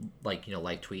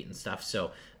live tweet and stuff. So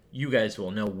you guys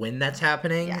will know when that's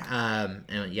happening. And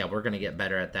we're gonna get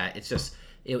better at that. It's just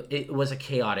it was a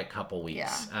chaotic couple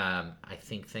weeks. I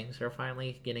think things are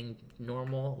finally getting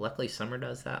normal. Luckily, summer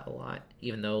does that a lot.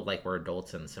 Even though like we're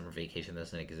adults and summer vacation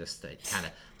doesn't exist,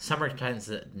 summer tends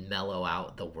to mellow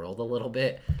out the world a little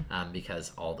bit,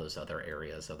 because all those other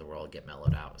areas of the world get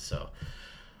mellowed out. So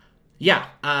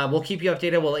we'll keep you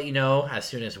updated. We'll let you know as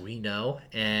soon as we know.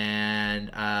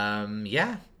 And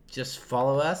just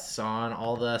follow us on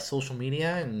all the social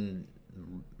media and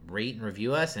rate and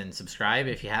review us and subscribe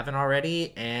if you haven't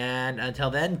already. And until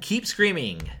then, keep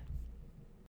screaming.